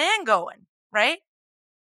coming and going, right?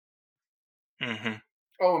 Hmm.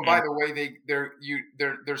 oh, and by the way,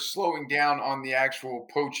 they're slowing down on the actual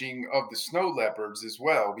poaching of the snow leopards as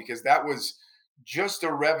well, because that was just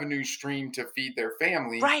a revenue stream to feed their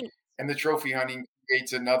family, Right, and the trophy hunting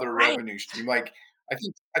creates another right. revenue stream. Like,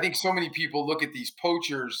 I think so many people look at these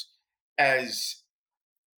poachers as,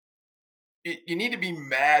 you need to be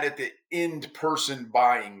mad at the end person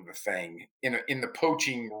buying the thing in the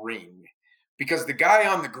poaching ring, because the guy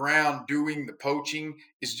on the ground doing the poaching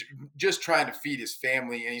is just trying to feed his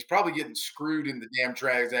family, and he's probably getting screwed in the damn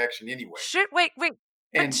transaction anyway. Should wait, but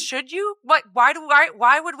And should you? What?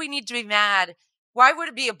 Why would we need to be mad? Why would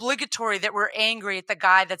it be obligatory that we're angry at the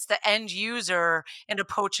guy that's the end user in a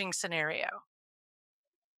poaching scenario?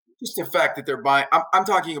 just the fact that they're buying, I'm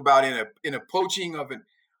talking about in a poaching of an,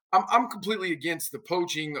 I'm completely against the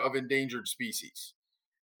poaching of endangered species.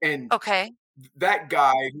 And Okay. that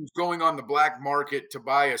guy who's going on the black market to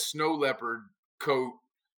buy a snow leopard coat,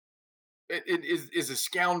 it is a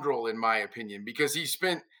scoundrel in my opinion, because he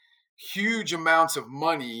spent huge amounts of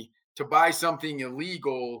money to buy something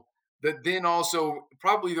illegal, that then also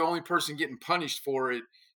probably the only person getting punished for it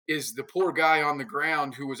is the poor guy on the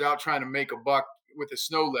ground who was out trying to make a buck with a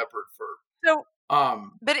snow leopard fur. So,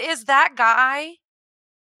 um but is that guy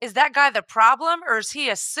the problem, or is he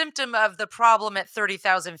a symptom of the problem at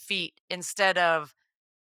 30,000 feet instead of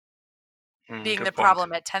being the Good point.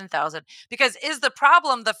 problem at 10,000? Because is the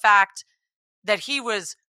problem the fact that he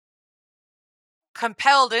was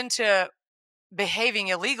compelled into behaving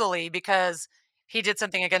illegally because he did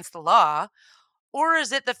something against the law? Or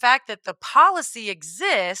is it the fact that the policy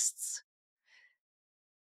exists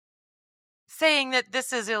saying that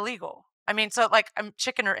this is illegal? I mean, so like I'm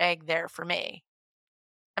chicken or egg there for me.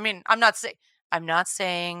 I mean, I'm not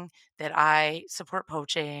saying that I support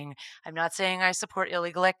poaching. I'm not saying I support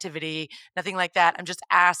illegal activity, nothing like that. I'm just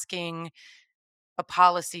asking a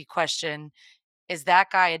policy question. Is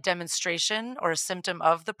that guy a demonstration or a symptom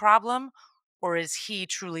of the problem, or is he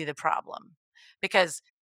truly the problem? Because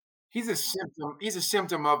he's a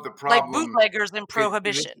symptom of the like problem. bootleggers in it,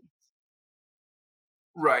 it- prohibition.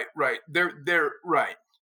 right, right, they're right.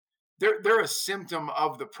 they're a symptom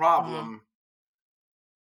of the Mhm. problem,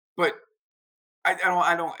 but I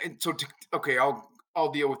don't. And so okay,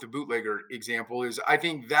 I'll deal with the bootlegger example. Is I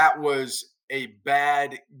think that was a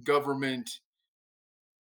bad government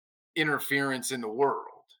interference in the world.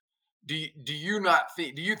 Do you not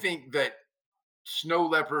think? Do you think that snow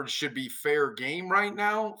leopards should be fair game right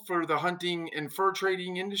now for the hunting and fur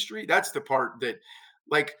trading industry? That's the part that,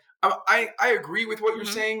 like, I agree with what you're Mhm.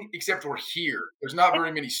 saying, except we're here. There's not It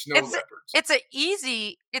very many snow it's a leopards. it's a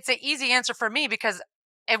easy answer for me because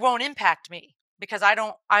it won't impact me because I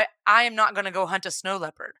am not gonna go hunt a snow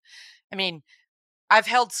leopard. I mean, I've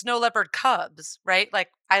held snow leopard cubs, right?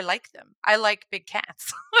 Like, I like them. I like big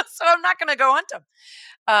cats. So I'm not gonna go hunt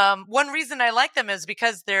them. One reason I like them is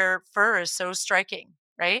because their fur is so striking,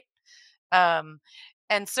 right? Um,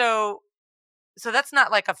 and so that's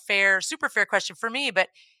not like a super fair question for me, but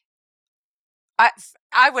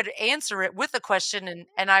I would answer it with a question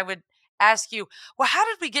and I would ask you, well, how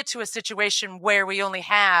did we get to a situation where we only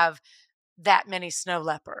have that many snow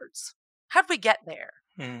leopards? How did we get there?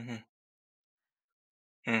 Hmm.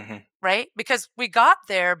 Hmm. Right? Because we got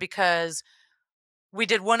there because we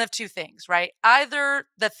did one of two things, right? Either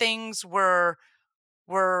the things were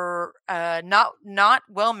not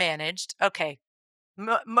well managed. Okay,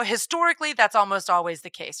 historically, that's almost always the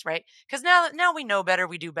case, right? Because now we know better,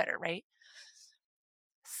 we do better, right?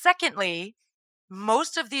 Secondly,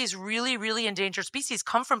 most of these really endangered species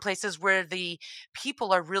come from places where the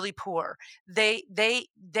people are really poor. They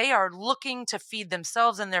are looking to feed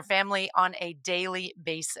themselves and their family on a daily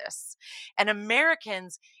basis. And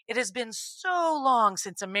Americans, it has been so long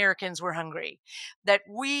since Americans were hungry that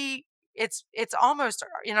it's almost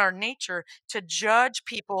in our nature to judge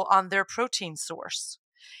people on their protein source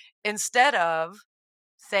instead of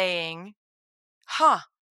saying, "Huh,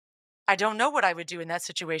 I don't know what I would do in that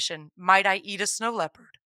situation. Might I eat a snow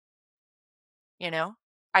leopard?" You know?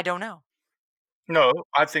 I don't know. No,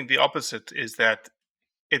 I think the opposite is that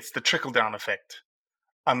it's the trickle down effect.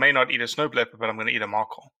 I may not eat a snow leopard, but I'm going to eat a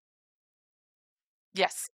Markhor.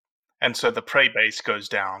 Yes. And so the prey base goes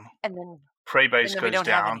down. And then Prey base we goes don't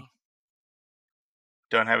have down. any.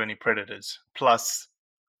 Don't have any predators. Plus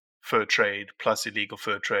fur trade, plus illegal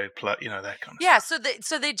fur trade, plus that kind of Yeah, stuff.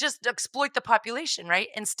 so they just exploit the population, right?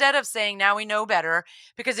 Instead of saying now we know better,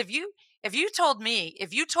 because if you told me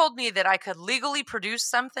that I could legally produce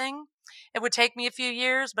something, it would take me a few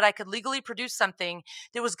years, but I could legally produce something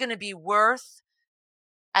that was going to be worth,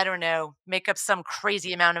 I don't know, make up some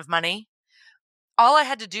crazy amount of money. All I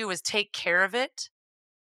had to do was take care of it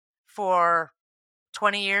for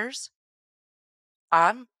 20 years.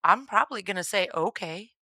 I'm probably going to say,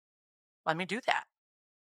 "Okay, let me do that."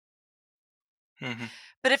 Hmm.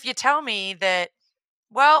 But if you tell me that,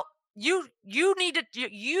 well, you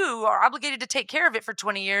are obligated to take care of it for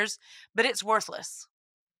 20 years, but it's worthless.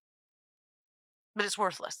 But it's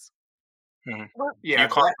worthless. Hmm. Yeah, You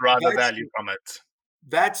can't derive a that's value from it.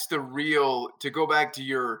 the real. To go back to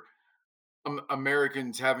your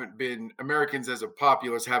Americans as a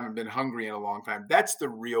populace haven't been hungry in a long time. That's the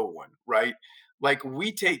real one, right? Like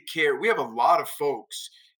we take care. We have a lot of folks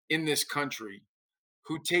in this country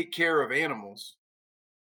who take care of animals,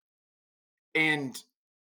 and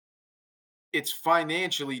it's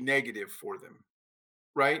financially negative for them,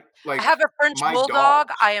 right? I Like have a French my bulldog.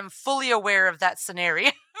 dogs. I am fully aware of that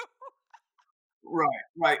scenario. Right,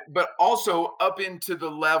 right. But also up into the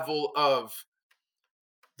level of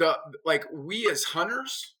the like we as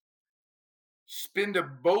hunters spend a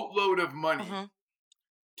boatload of money Mhm.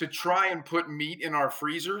 to try and put meat in our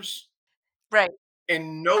freezers, Right.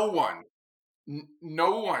 and no one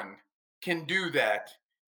can do that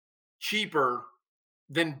cheaper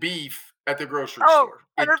than beef at the grocery Oh, store.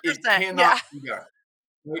 It 100%. cannot Yeah. be done.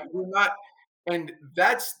 Like, we're not, and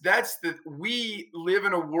that's the we live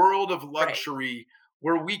in a world of Right. luxury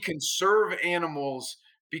where we conserve animals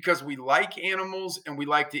because we like animals and we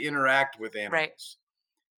like to interact with Right. animals.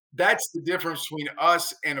 That's the difference between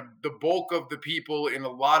us and the bulk of the people in a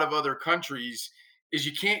lot of other countries is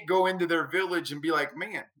you can't go into their village and be like,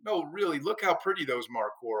 man, no, really, look how pretty those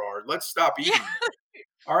Markhor are. Let's stop Yeah. eating them.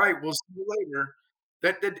 All right, we'll see you later.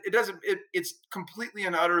 That it doesn't. It's completely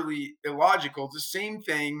and utterly illogical. It's the same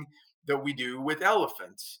thing that we do with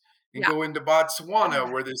elephants. And Yeah. go into I know Botswana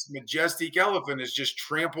that. where this majestic elephant has just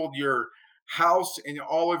trampled your house and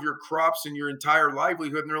all of your crops and your entire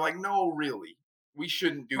livelihood. And they're like, no, really, we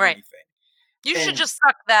shouldn't do Right. anything. You should And just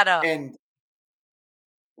suck that up. and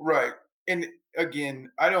right. And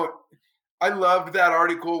again, I loved that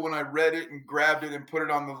article when I read it and grabbed it and put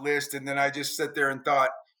it on the list. And then I just sat there and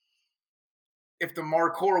thought, if the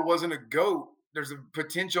Markhor wasn't a goat, there's a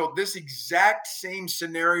potential. This exact same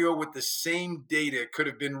scenario with the same data could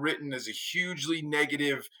have been written as a hugely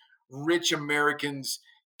negative, rich Americans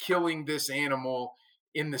killing this animal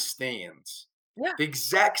in the stands. Yeah. The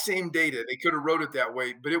exact same data. They could have wrote it that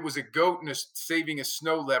way, but it was a goat and saving a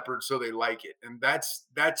snow leopard, so they like it. And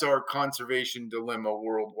that's our conservation dilemma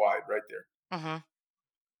worldwide, right there. Mm-hmm.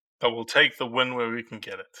 But we'll take the win where we can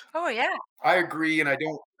get it. Oh yeah. I agree, and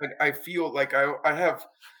I feel like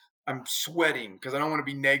I'm sweating because I don't want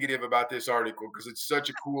to be negative about this article because it's such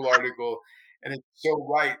a cool article and it's so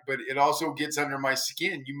right, but it also gets under my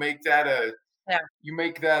skin. You make that you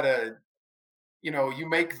make the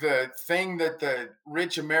thing that the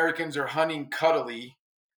rich Americans are hunting cuddly,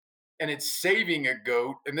 and it's saving a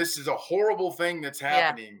goat, and this is a horrible thing that's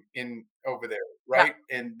happening in over there, right?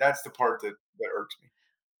 And that's the part that irks me.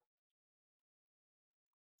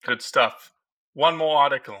 Good stuff. One more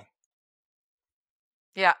article.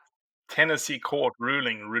 Yeah. Tennessee court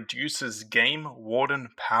ruling reduces game warden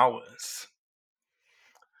powers.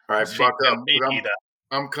 All right, This buck feeds a up. meat eater.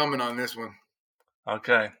 I'm coming on this one.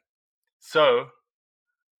 Okay. So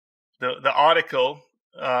the article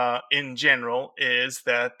in general is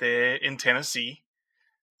that they're in Tennessee,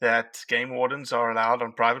 that game wardens are allowed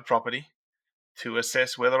on private property to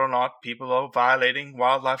assess whether or not people are violating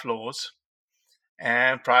wildlife laws,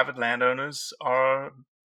 and private landowners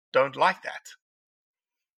don't like that.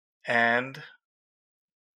 And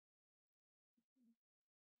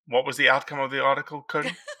what was the outcome of the article,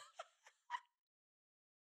 Cody?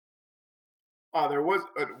 There was.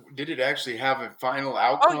 Did it actually have a final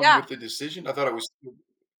outcome with the decision? I thought it was.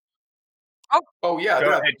 Oh yeah,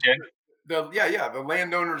 Go ahead, Jen. The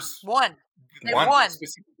landowners won. They Won. won.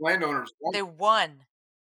 Specific landowners won. They won.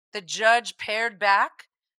 The judge pared back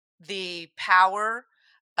the power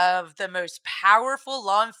of the most powerful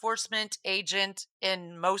law enforcement agent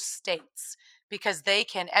in most states because they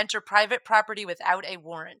can enter private property without a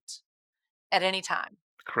warrant at any time.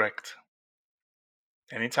 Correct.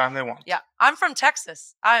 Anytime they want. Yeah. I'm from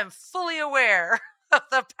Texas. I am fully aware of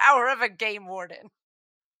the power of a game warden.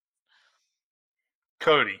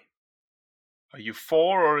 Cody, are you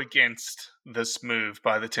for or against this move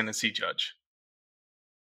by the Tennessee judge?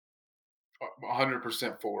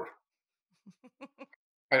 100% for.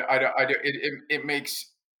 It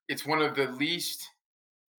makes it's one of the least.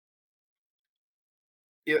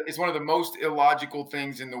 It's one of the most illogical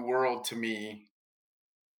things in the world to me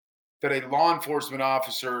that a law enforcement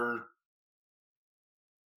officer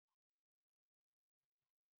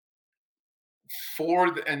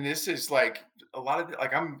and this is like a lot of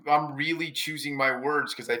like I'm really choosing my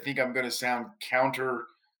words because I think I'm going to sound counter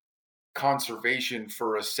conservation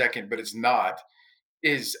for a second, but it's not.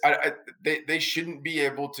 They shouldn't be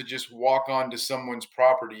able to just walk onto someone's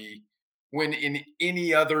property when in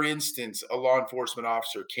any other instance a law enforcement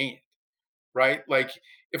officer can't, right? Like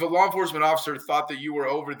if a law enforcement officer thought that you were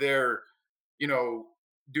over there,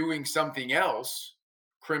 doing something else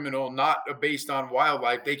criminal, not based on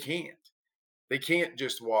wildlife, they can't. They can't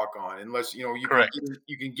just walk on unless Correct.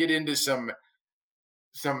 you can get into some.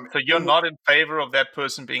 So you're not in favor of that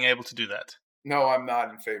person being able to do that? No, I'm not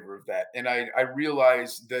in favor of that, and I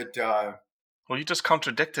realize that. Well, you just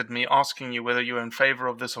contradicted me asking you whether you're in favor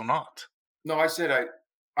of this or not. No, I said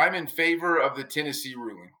I'm in favor of the Tennessee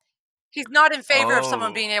ruling. He's not in favor of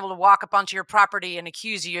someone being able to walk up onto your property and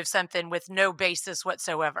accuse you of something with no basis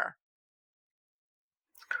whatsoever.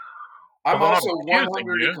 I'm also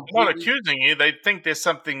not accusing you. They think there's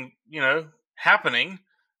something, happening,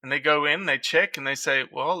 and they go in, they check, and they say,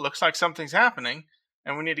 well, it looks like something's happening,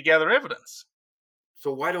 and we need to gather evidence.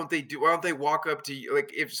 So why don't they walk up to you?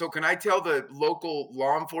 Like, can I tell the local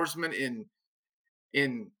law enforcement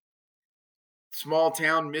in small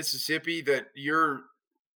town Mississippi that you're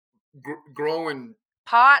growing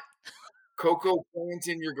pot cocoa plants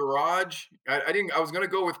in your garage? I was going to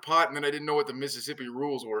go with pot, and then I didn't know what the Mississippi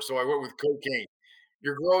rules were, so I went with cocaine.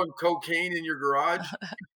 You're growing cocaine in your garage,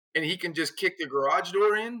 and he can just kick the garage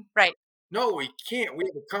door in? Right. No, he can't. We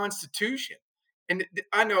have a constitution. And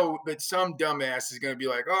I know that some dumbass is going to be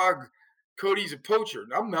like, "Oh, Cody's a poacher."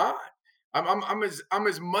 I'm not. I'm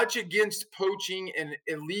as much against poaching and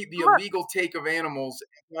the illegal take of animals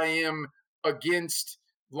as I am against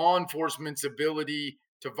law enforcement's ability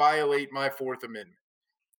to violate my Fourth Amendment.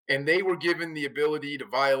 And they were given the ability to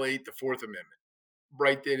violate the Fourth Amendment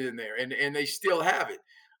right then and there, and they still have it.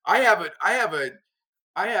 I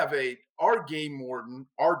have our game warden,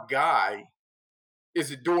 our guy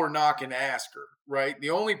is a door knocking asker, right?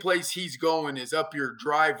 The only place he's going is up your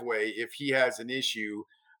driveway if he has an issue.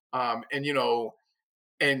 And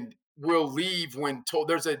we'll leave when told.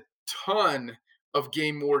 There's a ton of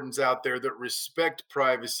game wardens out there that respect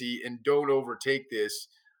privacy and don't overtake this.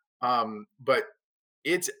 But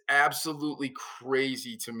it's absolutely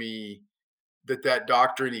crazy to me that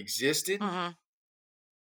doctrine existed. Mhm.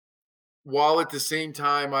 While at the same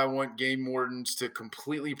time, I want game wardens to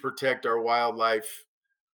completely protect our wildlife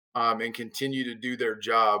and continue to do their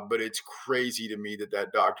job. But it's crazy to me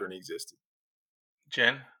that doctrine existed.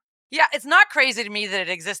 Jen? Yeah, it's not crazy to me that it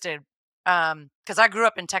existed, because I grew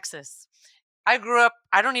up in Texas. I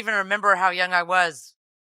don't even remember how young I was.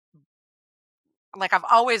 Like, I've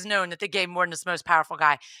always known that the game warden is the most powerful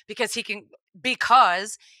guy because he can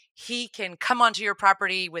come onto your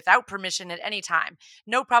property without permission at any time.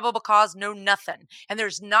 No probable cause, no nothing. And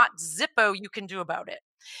there's not Zippo you can do about it.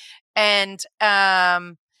 And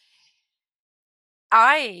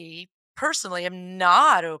I personally am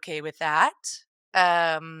not okay with that.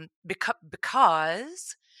 Because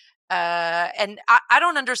and I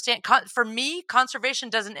don't understand. For me, conservation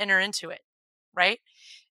doesn't enter into it, right?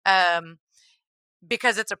 Um,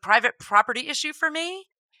 because it's a private property issue for me.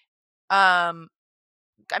 I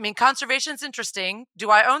mean, conservation's interesting. Do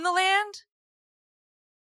I own the land?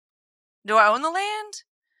 Do I own the land?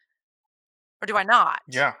 Or do I not?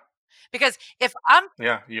 Yeah. Because if I'm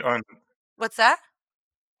Yeah, you own. what's that?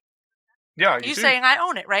 Yeah, you You do. saying I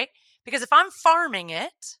own it, right? Because if I'm farming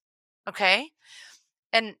it, okay,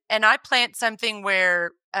 and I plant something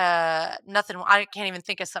where nothing I can't even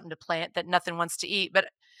think of something to plant that nothing wants to eat, but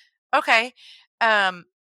okay. Um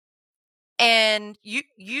and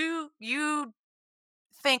you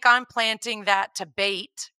think I'm planting that to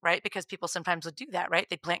bait, right? Because people sometimes would do that, right?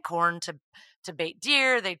 They plant corn to bait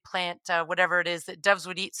deer. They'd plant whatever it is that doves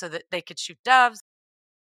would eat so that they could shoot doves.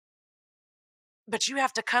 But you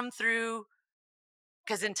have to come through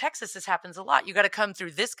because in Texas this happens a lot. You got to come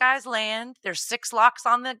through this guy's land. There's 6 locks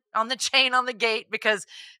on the chain on the gate because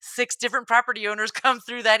 6 different property owners come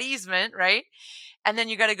through that easement, right? And then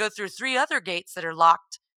you got to go through 3 other gates that are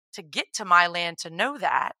locked to get to my land to know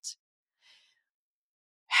that.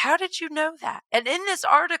 How did you know that? And in this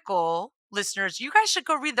article, listeners, you guys should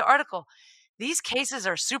go read the article. These cases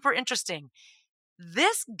are super interesting.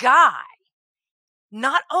 This guy,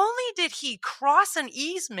 not only did he cross an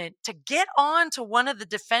easement to get on to one of the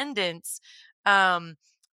defendants'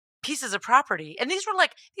 pieces of property, and these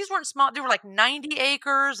weren't small, they were like 90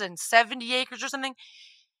 acres and 70 acres or something.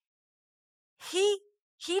 He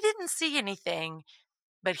didn't see anything,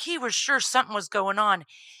 but he was sure something was going on.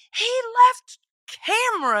 He left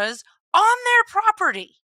cameras on their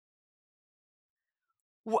property.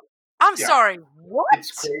 I'm Yeah. sorry, what?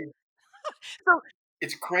 It's crazy. So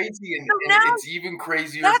It's crazy, and now it's even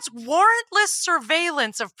crazier. that's warrantless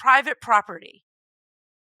surveillance of private property.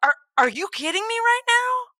 Are you kidding me right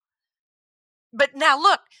now? But now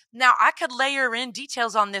look, now I could layer in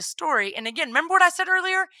details on this story. And again, remember what I said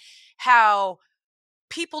earlier? How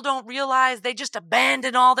people don't realize they just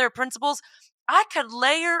abandon all their principles. I could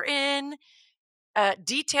layer in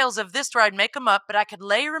details of this story. I'd make them up, but I could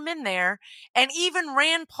layer them in there. And even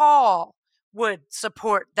Rand Paul would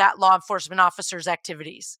support that law enforcement officer's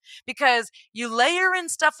activities because you layer in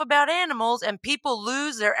stuff about animals and people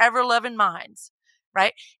lose their ever loving minds,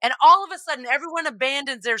 right? And all of a sudden, everyone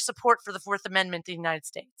abandons their support for the Fourth Amendment in the United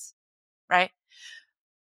States, right?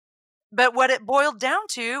 But what it boiled down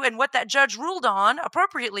to and what that judge ruled on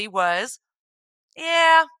appropriately was,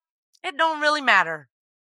 yeah, it don't really matter.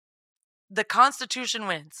 The Constitution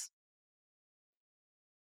wins,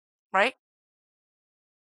 right?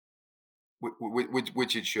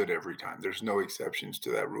 Which it should every time. There's no exceptions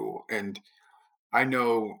to that rule. And I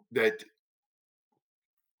know that,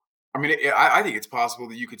 I mean, I think it's possible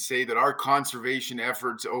that you could say that our conservation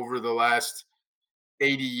efforts over the last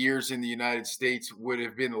 80 years in the United States would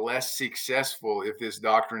have been less successful if this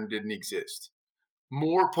doctrine didn't exist.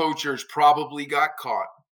 More poachers probably got caught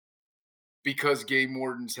because game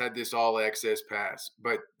wardens had this all access pass,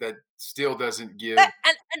 but that still doesn't give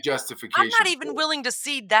And justification. I'm not even willing to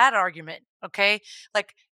cede that argument, okay?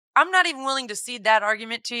 Like, I'm not even willing to cede that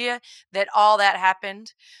argument to you that all that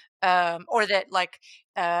happened, or that like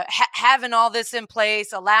having all this in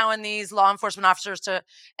place, allowing these law enforcement officers to,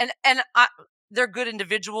 they're good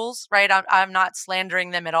individuals, right? I'm not slandering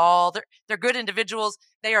them at all. They're good individuals.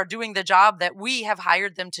 They are doing the job that we have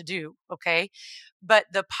hired them to do, okay? But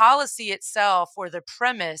the policy itself, or the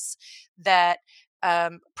premise that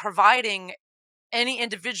providing any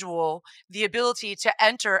individual the ability to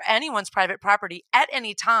enter anyone's private property at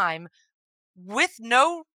any time with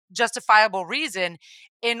no justifiable reason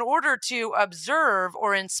in order to observe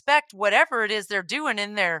or inspect whatever it is they're doing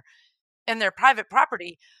in their private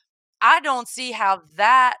property. I don't see how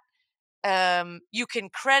that you can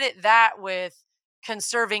credit that with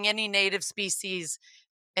conserving any native species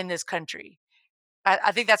in this country.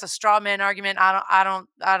 I think that's a straw man argument. I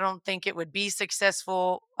don't think it would be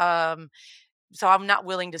successful. So I'm not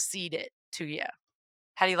willing to cede it to you.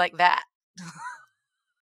 How do you like that?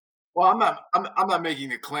 Well, I'm not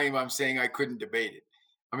making a claim. I'm saying I couldn't debate it.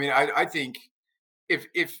 I mean, I think if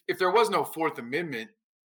there was no Fourth Amendment,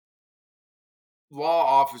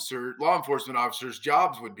 law enforcement officers'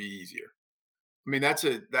 jobs would be easier. I mean,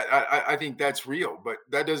 I think that's real, but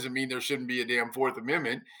that doesn't mean there shouldn't be a damn Fourth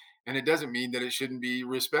Amendment, and it doesn't mean that it shouldn't be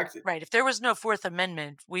respected. Right. If there was no Fourth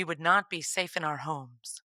Amendment, we would not be safe in our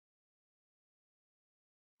homes.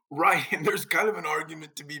 Right, and there's kind of an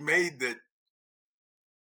argument to be made that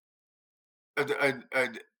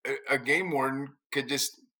a game warden could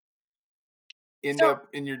just end up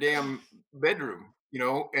in your damn bedroom,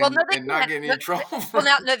 Well, no, they and not can't. get any trouble. Well,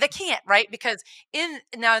 now no, they can't, right? Because in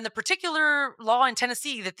the particular law in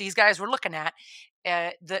Tennessee that these guys were looking at,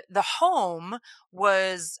 the home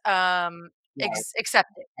was Right.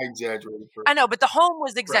 accepted. I exaggerated. I know, but the home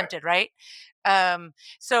was Right. exempted, right?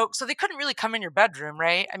 So they couldn't really come in your bedroom,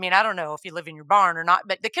 right? I mean, I don't know if you live in your barn or not,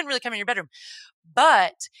 but they couldn't really come in your bedroom.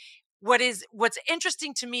 But what's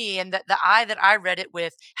interesting to me, and the eye that I read it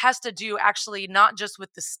with, has to do actually not just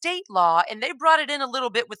with the state law, and they brought it in a little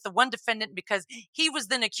bit with the one defendant because he was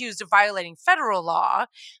then accused of violating federal law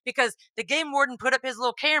because the game warden put up his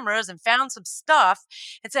little cameras and found some stuff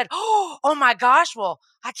and said, oh my gosh, well,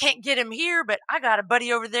 I can't get him here, but I got a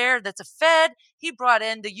buddy over there that's a Fed. He brought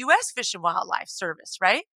in the U.S. Fish and Wildlife Service,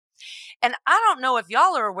 right? And I don't know if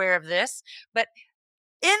y'all are aware of this, but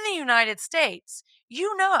in the United States,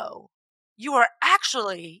 you are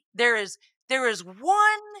actually there is one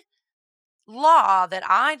law that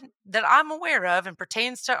I'm aware of and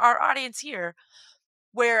pertains to our audience here,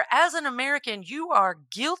 where as an American you are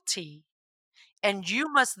guilty and you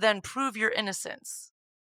must then prove your innocence.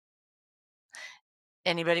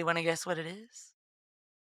 Anybody want to guess what it is?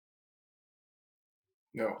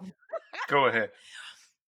 No. Go ahead.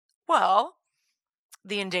 Well,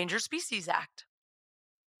 the Endangered Species Act.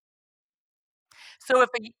 So if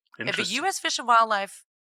a Interesting. U.S. Fish and Wildlife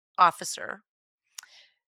officer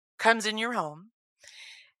comes in your home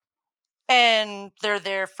and they're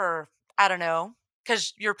there for, I don't know,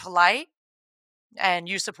 because you're polite and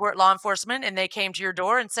you support law enforcement, and they came to your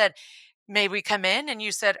door and said, may we come in? And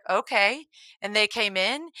you said, okay. And they came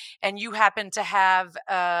in and you happen to have,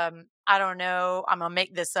 I don't know, I'm going to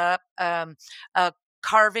make this up, a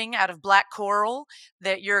carving out of black coral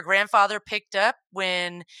that your grandfather picked up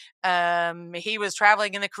when he was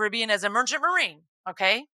traveling in the Caribbean as a merchant marine.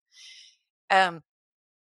 Okay. Um,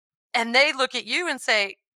 and they look at you and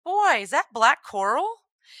say, boy, is that black coral?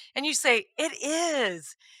 And you say, it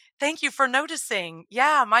is. Thank you for noticing.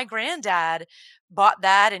 Yeah, my granddad bought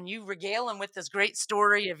that. And you regale them with this great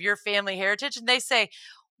story of your family heritage. And they say,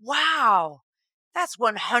 wow, that's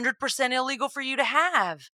 100% illegal for you to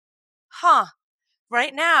have. Huh.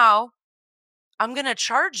 Right now, I'm going to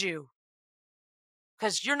charge you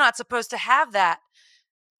because you're not supposed to have that.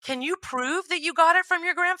 Can you prove that you got it from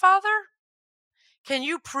your grandfather? Can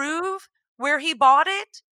you prove where he bought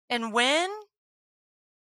it and when?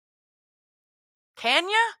 Can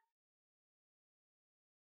you?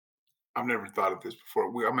 I've never thought of this before.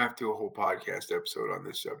 I'm gonna have to do a whole podcast episode on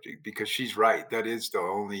this subject because she's right. That is the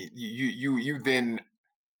only you then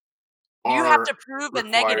You have to are prove a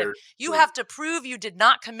negative. required You to. have to prove you did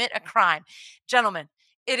not commit a crime. Gentlemen,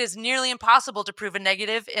 it is nearly impossible to prove a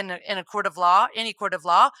negative in a court of law, any court of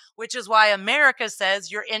law, which is why America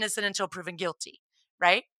says you're innocent until proven guilty,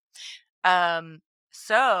 right?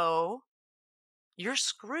 So you're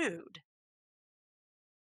screwed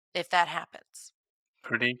if that happens.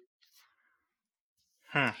 Pretty.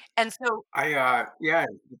 And so Yeah.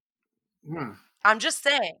 I'm just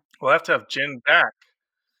saying. We'll have to have Jen back.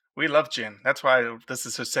 We love Jen. That's why this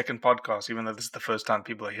is her second podcast, even though this is the first time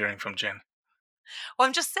people are hearing from Jen. Well,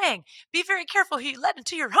 I'm just saying, be very careful who you let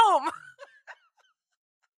into your home.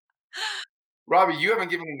 Robbie, you haven't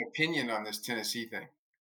given an opinion on this Tennessee thing.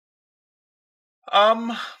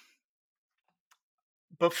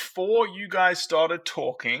 Before you guys started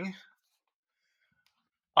talking,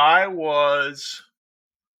 I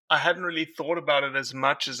hadn't really thought about it as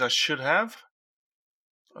much as I should have.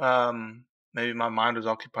 Maybe my mind was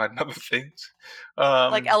occupied in other things.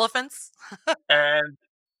 Like elephants? And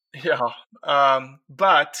yeah,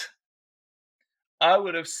 but I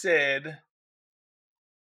would have said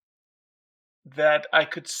that I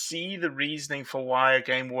could see the reasoning for why a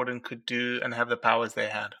game warden could do and have the powers they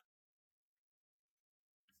had.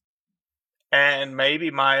 And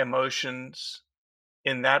maybe my emotions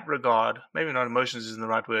in that regard, maybe not emotions isn't the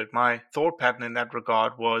right word. My thought pattern in that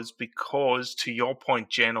regard was because, to your point,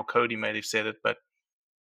 Jen or Cody may have said it, but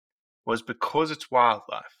was because it's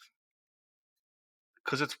wildlife,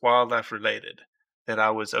 related, that I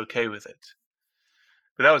was okay with it.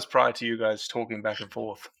 But that was prior to you guys talking back and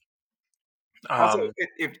forth. Also,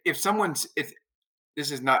 if someone's if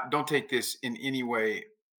this is not, don't take this in any way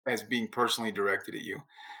as being personally directed at you.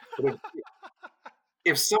 But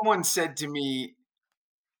if someone said to me,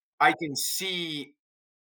 I can see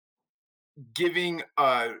giving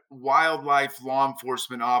a wildlife law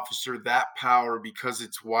enforcement officer that power because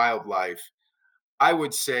it's wildlife, I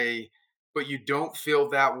would say, but you don't feel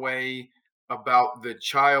that way about the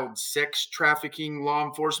child sex trafficking law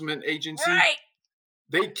enforcement agency? Right.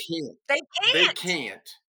 They can't. They They can't.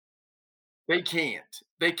 can't. They can't.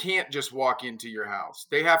 They can't just walk into your house.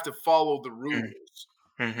 They have to follow the rules.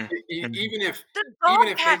 Even if The dog they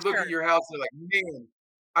look catcher. at your house, they're like, man,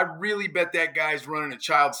 I really bet that guy's running a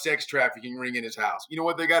child sex trafficking ring in his house. You know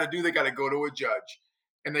what they got to do? They got to go to a judge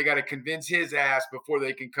and they got to convince his ass before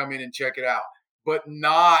they can come in and check it out. But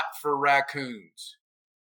not for raccoons,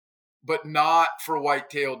 but not for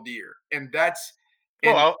white-tailed deer. And that's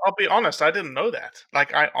Well, I'll be honest. I didn't know that.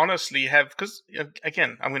 Like, I honestly have, because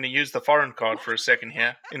again, I'm going to use the foreign card for a second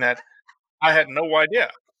here. In that, I had no idea.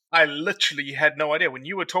 I literally had no idea. When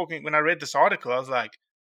you were talking, when I read this article, I was like,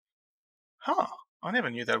 "Huh, I never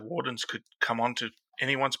knew that wardens could come onto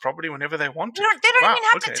anyone's property whenever they wanted." They don't Wow, even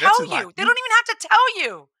have okay, to that's tell you. They enlightening. don't even have to tell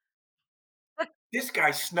you. this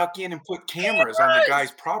guy snuck in and put cameras on the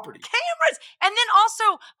guy's property. Cameras. And then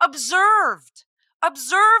also observed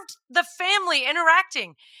the family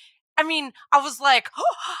interacting. I mean, I was like,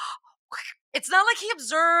 it's not like he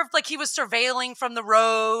observed, like he was surveilling from the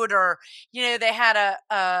road, or they had a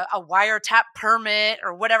wiretap permit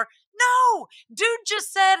or whatever. No, dude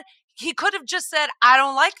just said, he could have just said, I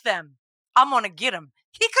don't like them, I'm gonna get them.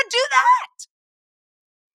 He could do that.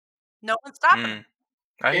 No one's stopping him.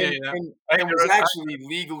 I hear you. And was actually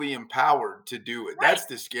legally empowered to do it. That's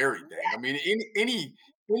the scary thing. I mean,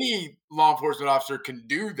 any law enforcement officer can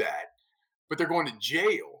do that, but they're going to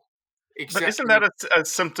jail. But isn't that a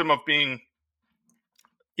symptom of being,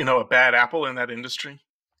 a bad apple in that industry?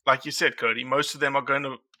 Like you said, Cody, most of them are going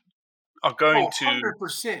to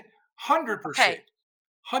 100%,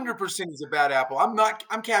 100% is a bad apple.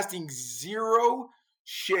 I'm casting zero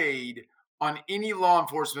shade on any law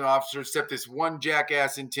enforcement officer except this one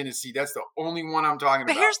jackass in Tennessee. That's the only one I'm talking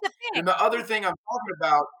about. But here's the thing. And the other thing I'm talking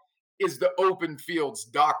about is the open fields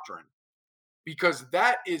doctrine, because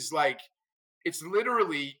that is like, it's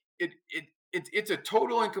literally, it's a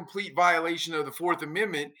total and complete violation of the Fourth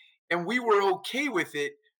Amendment. And we were okay with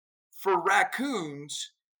it for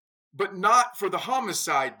raccoons, but not for the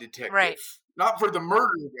homicide detective, not for the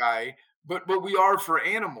murder guy, but we are for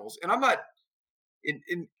animals. And I'm not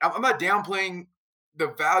downplaying the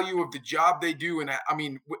value of the job they do. And I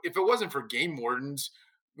mean, if it wasn't for game wardens,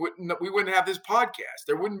 we wouldn't have this podcast.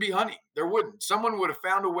 There wouldn't be hunting. There wouldn't. Someone would have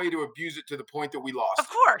found a way to abuse it to the point that we lost. Of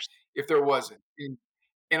course. If there wasn't.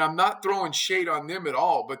 And I'm not throwing shade on them at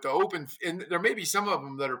all, but and there may be some of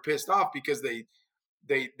them that are pissed off because they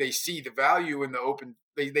see the value in the open.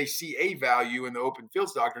 They see a value in the open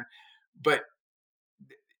fields doctrine, but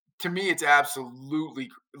to me, it's absolutely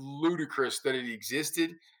ludicrous that it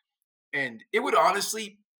existed. And it would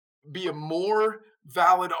honestly be a more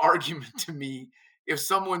valid argument to me if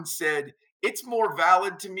someone said, it's more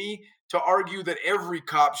valid to me to argue that every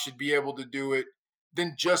cop should be able to do it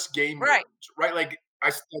than just game wardens, right? Like,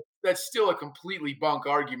 that's still a completely bunk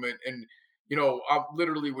argument. And, I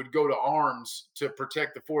literally would go to arms to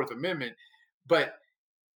protect the Fourth Amendment. But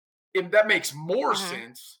if that makes more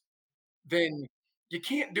sense, then you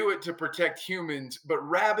can't do it to protect humans, but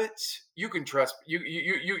rabbits, you can trust.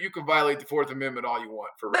 You can violate the Fourth Amendment all you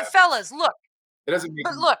want for rabbits. But fellas, look. It doesn't make.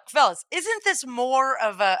 But look, fellas, isn't this more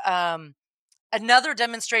of a another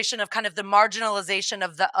demonstration of kind of the marginalization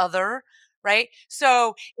of the other? Right.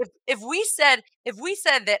 So if we said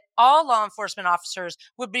that all law enforcement officers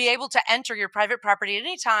would be able to enter your private property at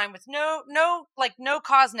any time with no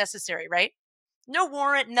cause necessary, right? No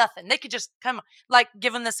warrant, nothing. They could just come, like,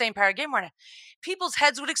 give them the same power game warrant. People's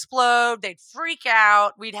heads would explode. They'd freak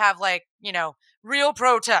out. We'd have real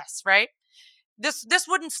protests, right? This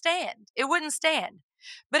wouldn't stand. It wouldn't stand.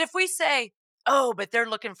 But if we say, oh, but they're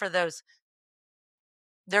looking for those,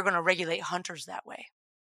 they're going to regulate hunters that way.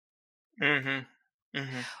 Well,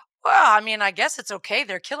 I mean, I guess it's okay.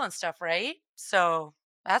 They're killing stuff, right? So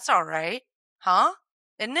that's all right. Huh?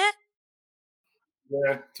 Isn't it?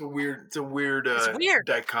 Yeah, it's a weird It's weird.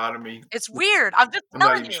 dichotomy. It's weird. I'm just I'm not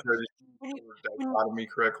telling even you. sure this When you is when dichotomy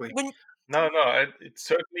correctly. when No, it's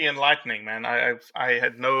certainly enlightening, man. I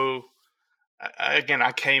had no. Again,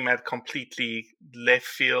 I came at completely left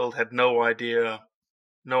field. Had no idea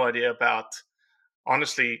about.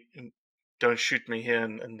 Honestly, don't shoot me here,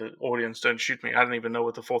 and the audience don't shoot me. I don't even know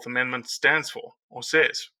what the Fourth Amendment stands for or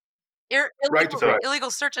says. Right to So privacy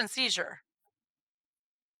illegal search and seizure.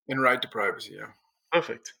 and right to privacy. Yeah.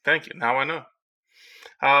 perfect. Thank you. Now I know.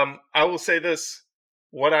 I will say this: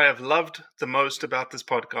 what I have loved the most about this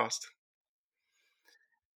podcast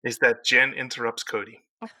is that Jen interrupts Cody.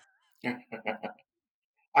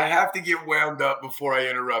 I have to get wound up before I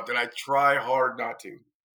interrupt, and I try hard not to.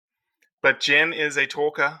 But Jen is a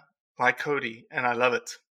talker like Cody, and I love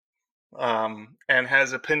it. And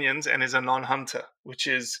has opinions and is a non-hunter, which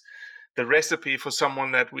is the recipe for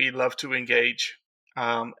someone that we love to engage.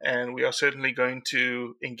 And we are certainly going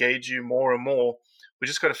to engage you more and more. We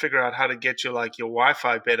just got to figure out how to get you like your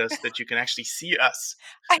Wi-Fi better so that you can actually see us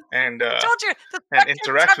I and told you the and Spectrum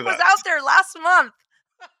interact truck with was us. out there last month.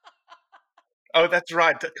 Oh, that's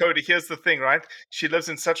right, Cody. Here's the thing, right? She lives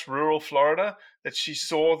in such rural Florida that she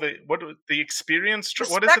saw the experience. The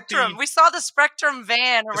What is it? Spectrum. We saw the Spectrum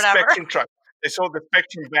van or The whatever. Spectrum truck. They saw the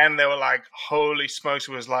Spectrum van. They were like, "Holy smokes!"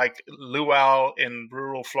 It was like luau in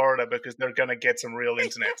rural Florida because they're gonna get some real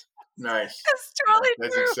internet. Nice. It's totally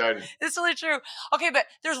That's true. exciting. It's totally true. Okay, but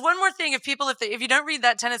there's one more thing. If you don't read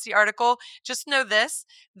that Tennessee article, just know this: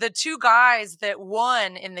 the two guys that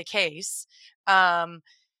won in the case,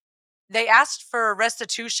 they asked for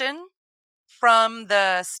restitution from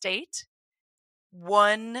the state,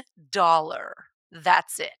 $1.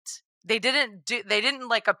 That's it. They didn't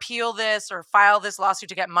like appeal this or file this lawsuit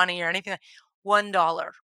to get money or anything.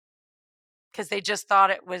 $1. Because they just thought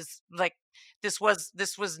it was like this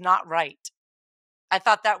was not right. I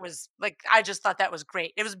just thought that was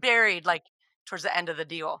great. It was buried like towards the end of the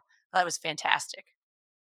deal. That was fantastic.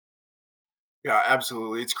 Yeah,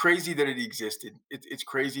 absolutely. It's crazy that it existed. It's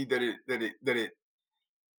crazy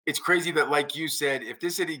it's crazy that, like you said, if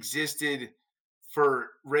this had existed for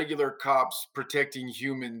regular cops protecting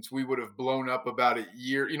humans, we would have blown up about a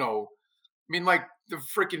year. I mean, like the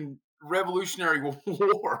freaking Revolutionary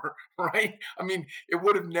War, right? I mean, it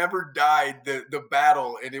would have never died the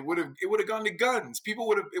battle, and it would have gone to guns. It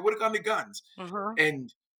would have gone to guns, Mm-hmm.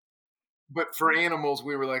 and but for animals,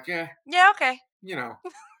 we were like, Yeah, okay. yeah.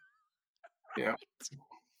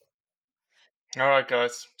 All right,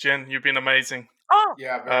 guys. Jen, you've been amazing. Oh,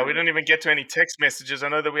 Yeah, We didn't even get to any text messages. I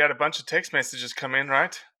know that we had a bunch of text messages come in,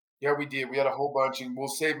 right? yeah, we did. We had a whole bunch, and we'll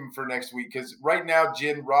save them for next week because right now,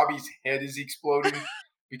 Jen, Robbie's head is exploding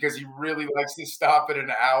because he really likes to stop at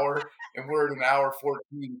an hour, and we're at an hour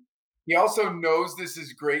 14. He also knows this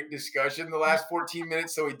is great discussion the last 14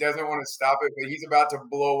 minutes, so he doesn't want to stop it, but he's about to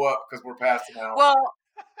blow up because we're past an hour. well,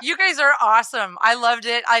 you guys are awesome. I loved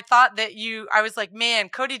it. I thought that I was like, man,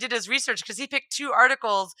 Cody did his research because he picked two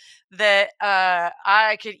articles that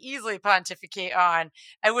I could easily pontificate on.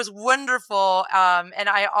 It was wonderful. And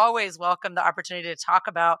I always welcome the opportunity to talk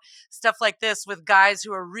about stuff like this with guys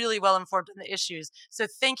who are really well informed on the issues. So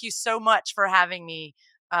thank you so much for having me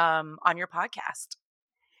on your podcast.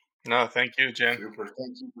 No, thank you, Jen. Super.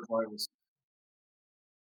 Thank you for joining us.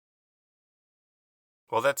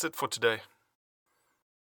 Well, that's it for today.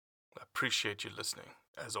 I appreciate you listening,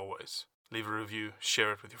 as always. Leave a review,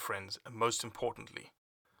 share it with your friends, and most importantly,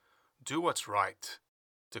 do what's right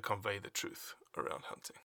to convey the truth around hunting.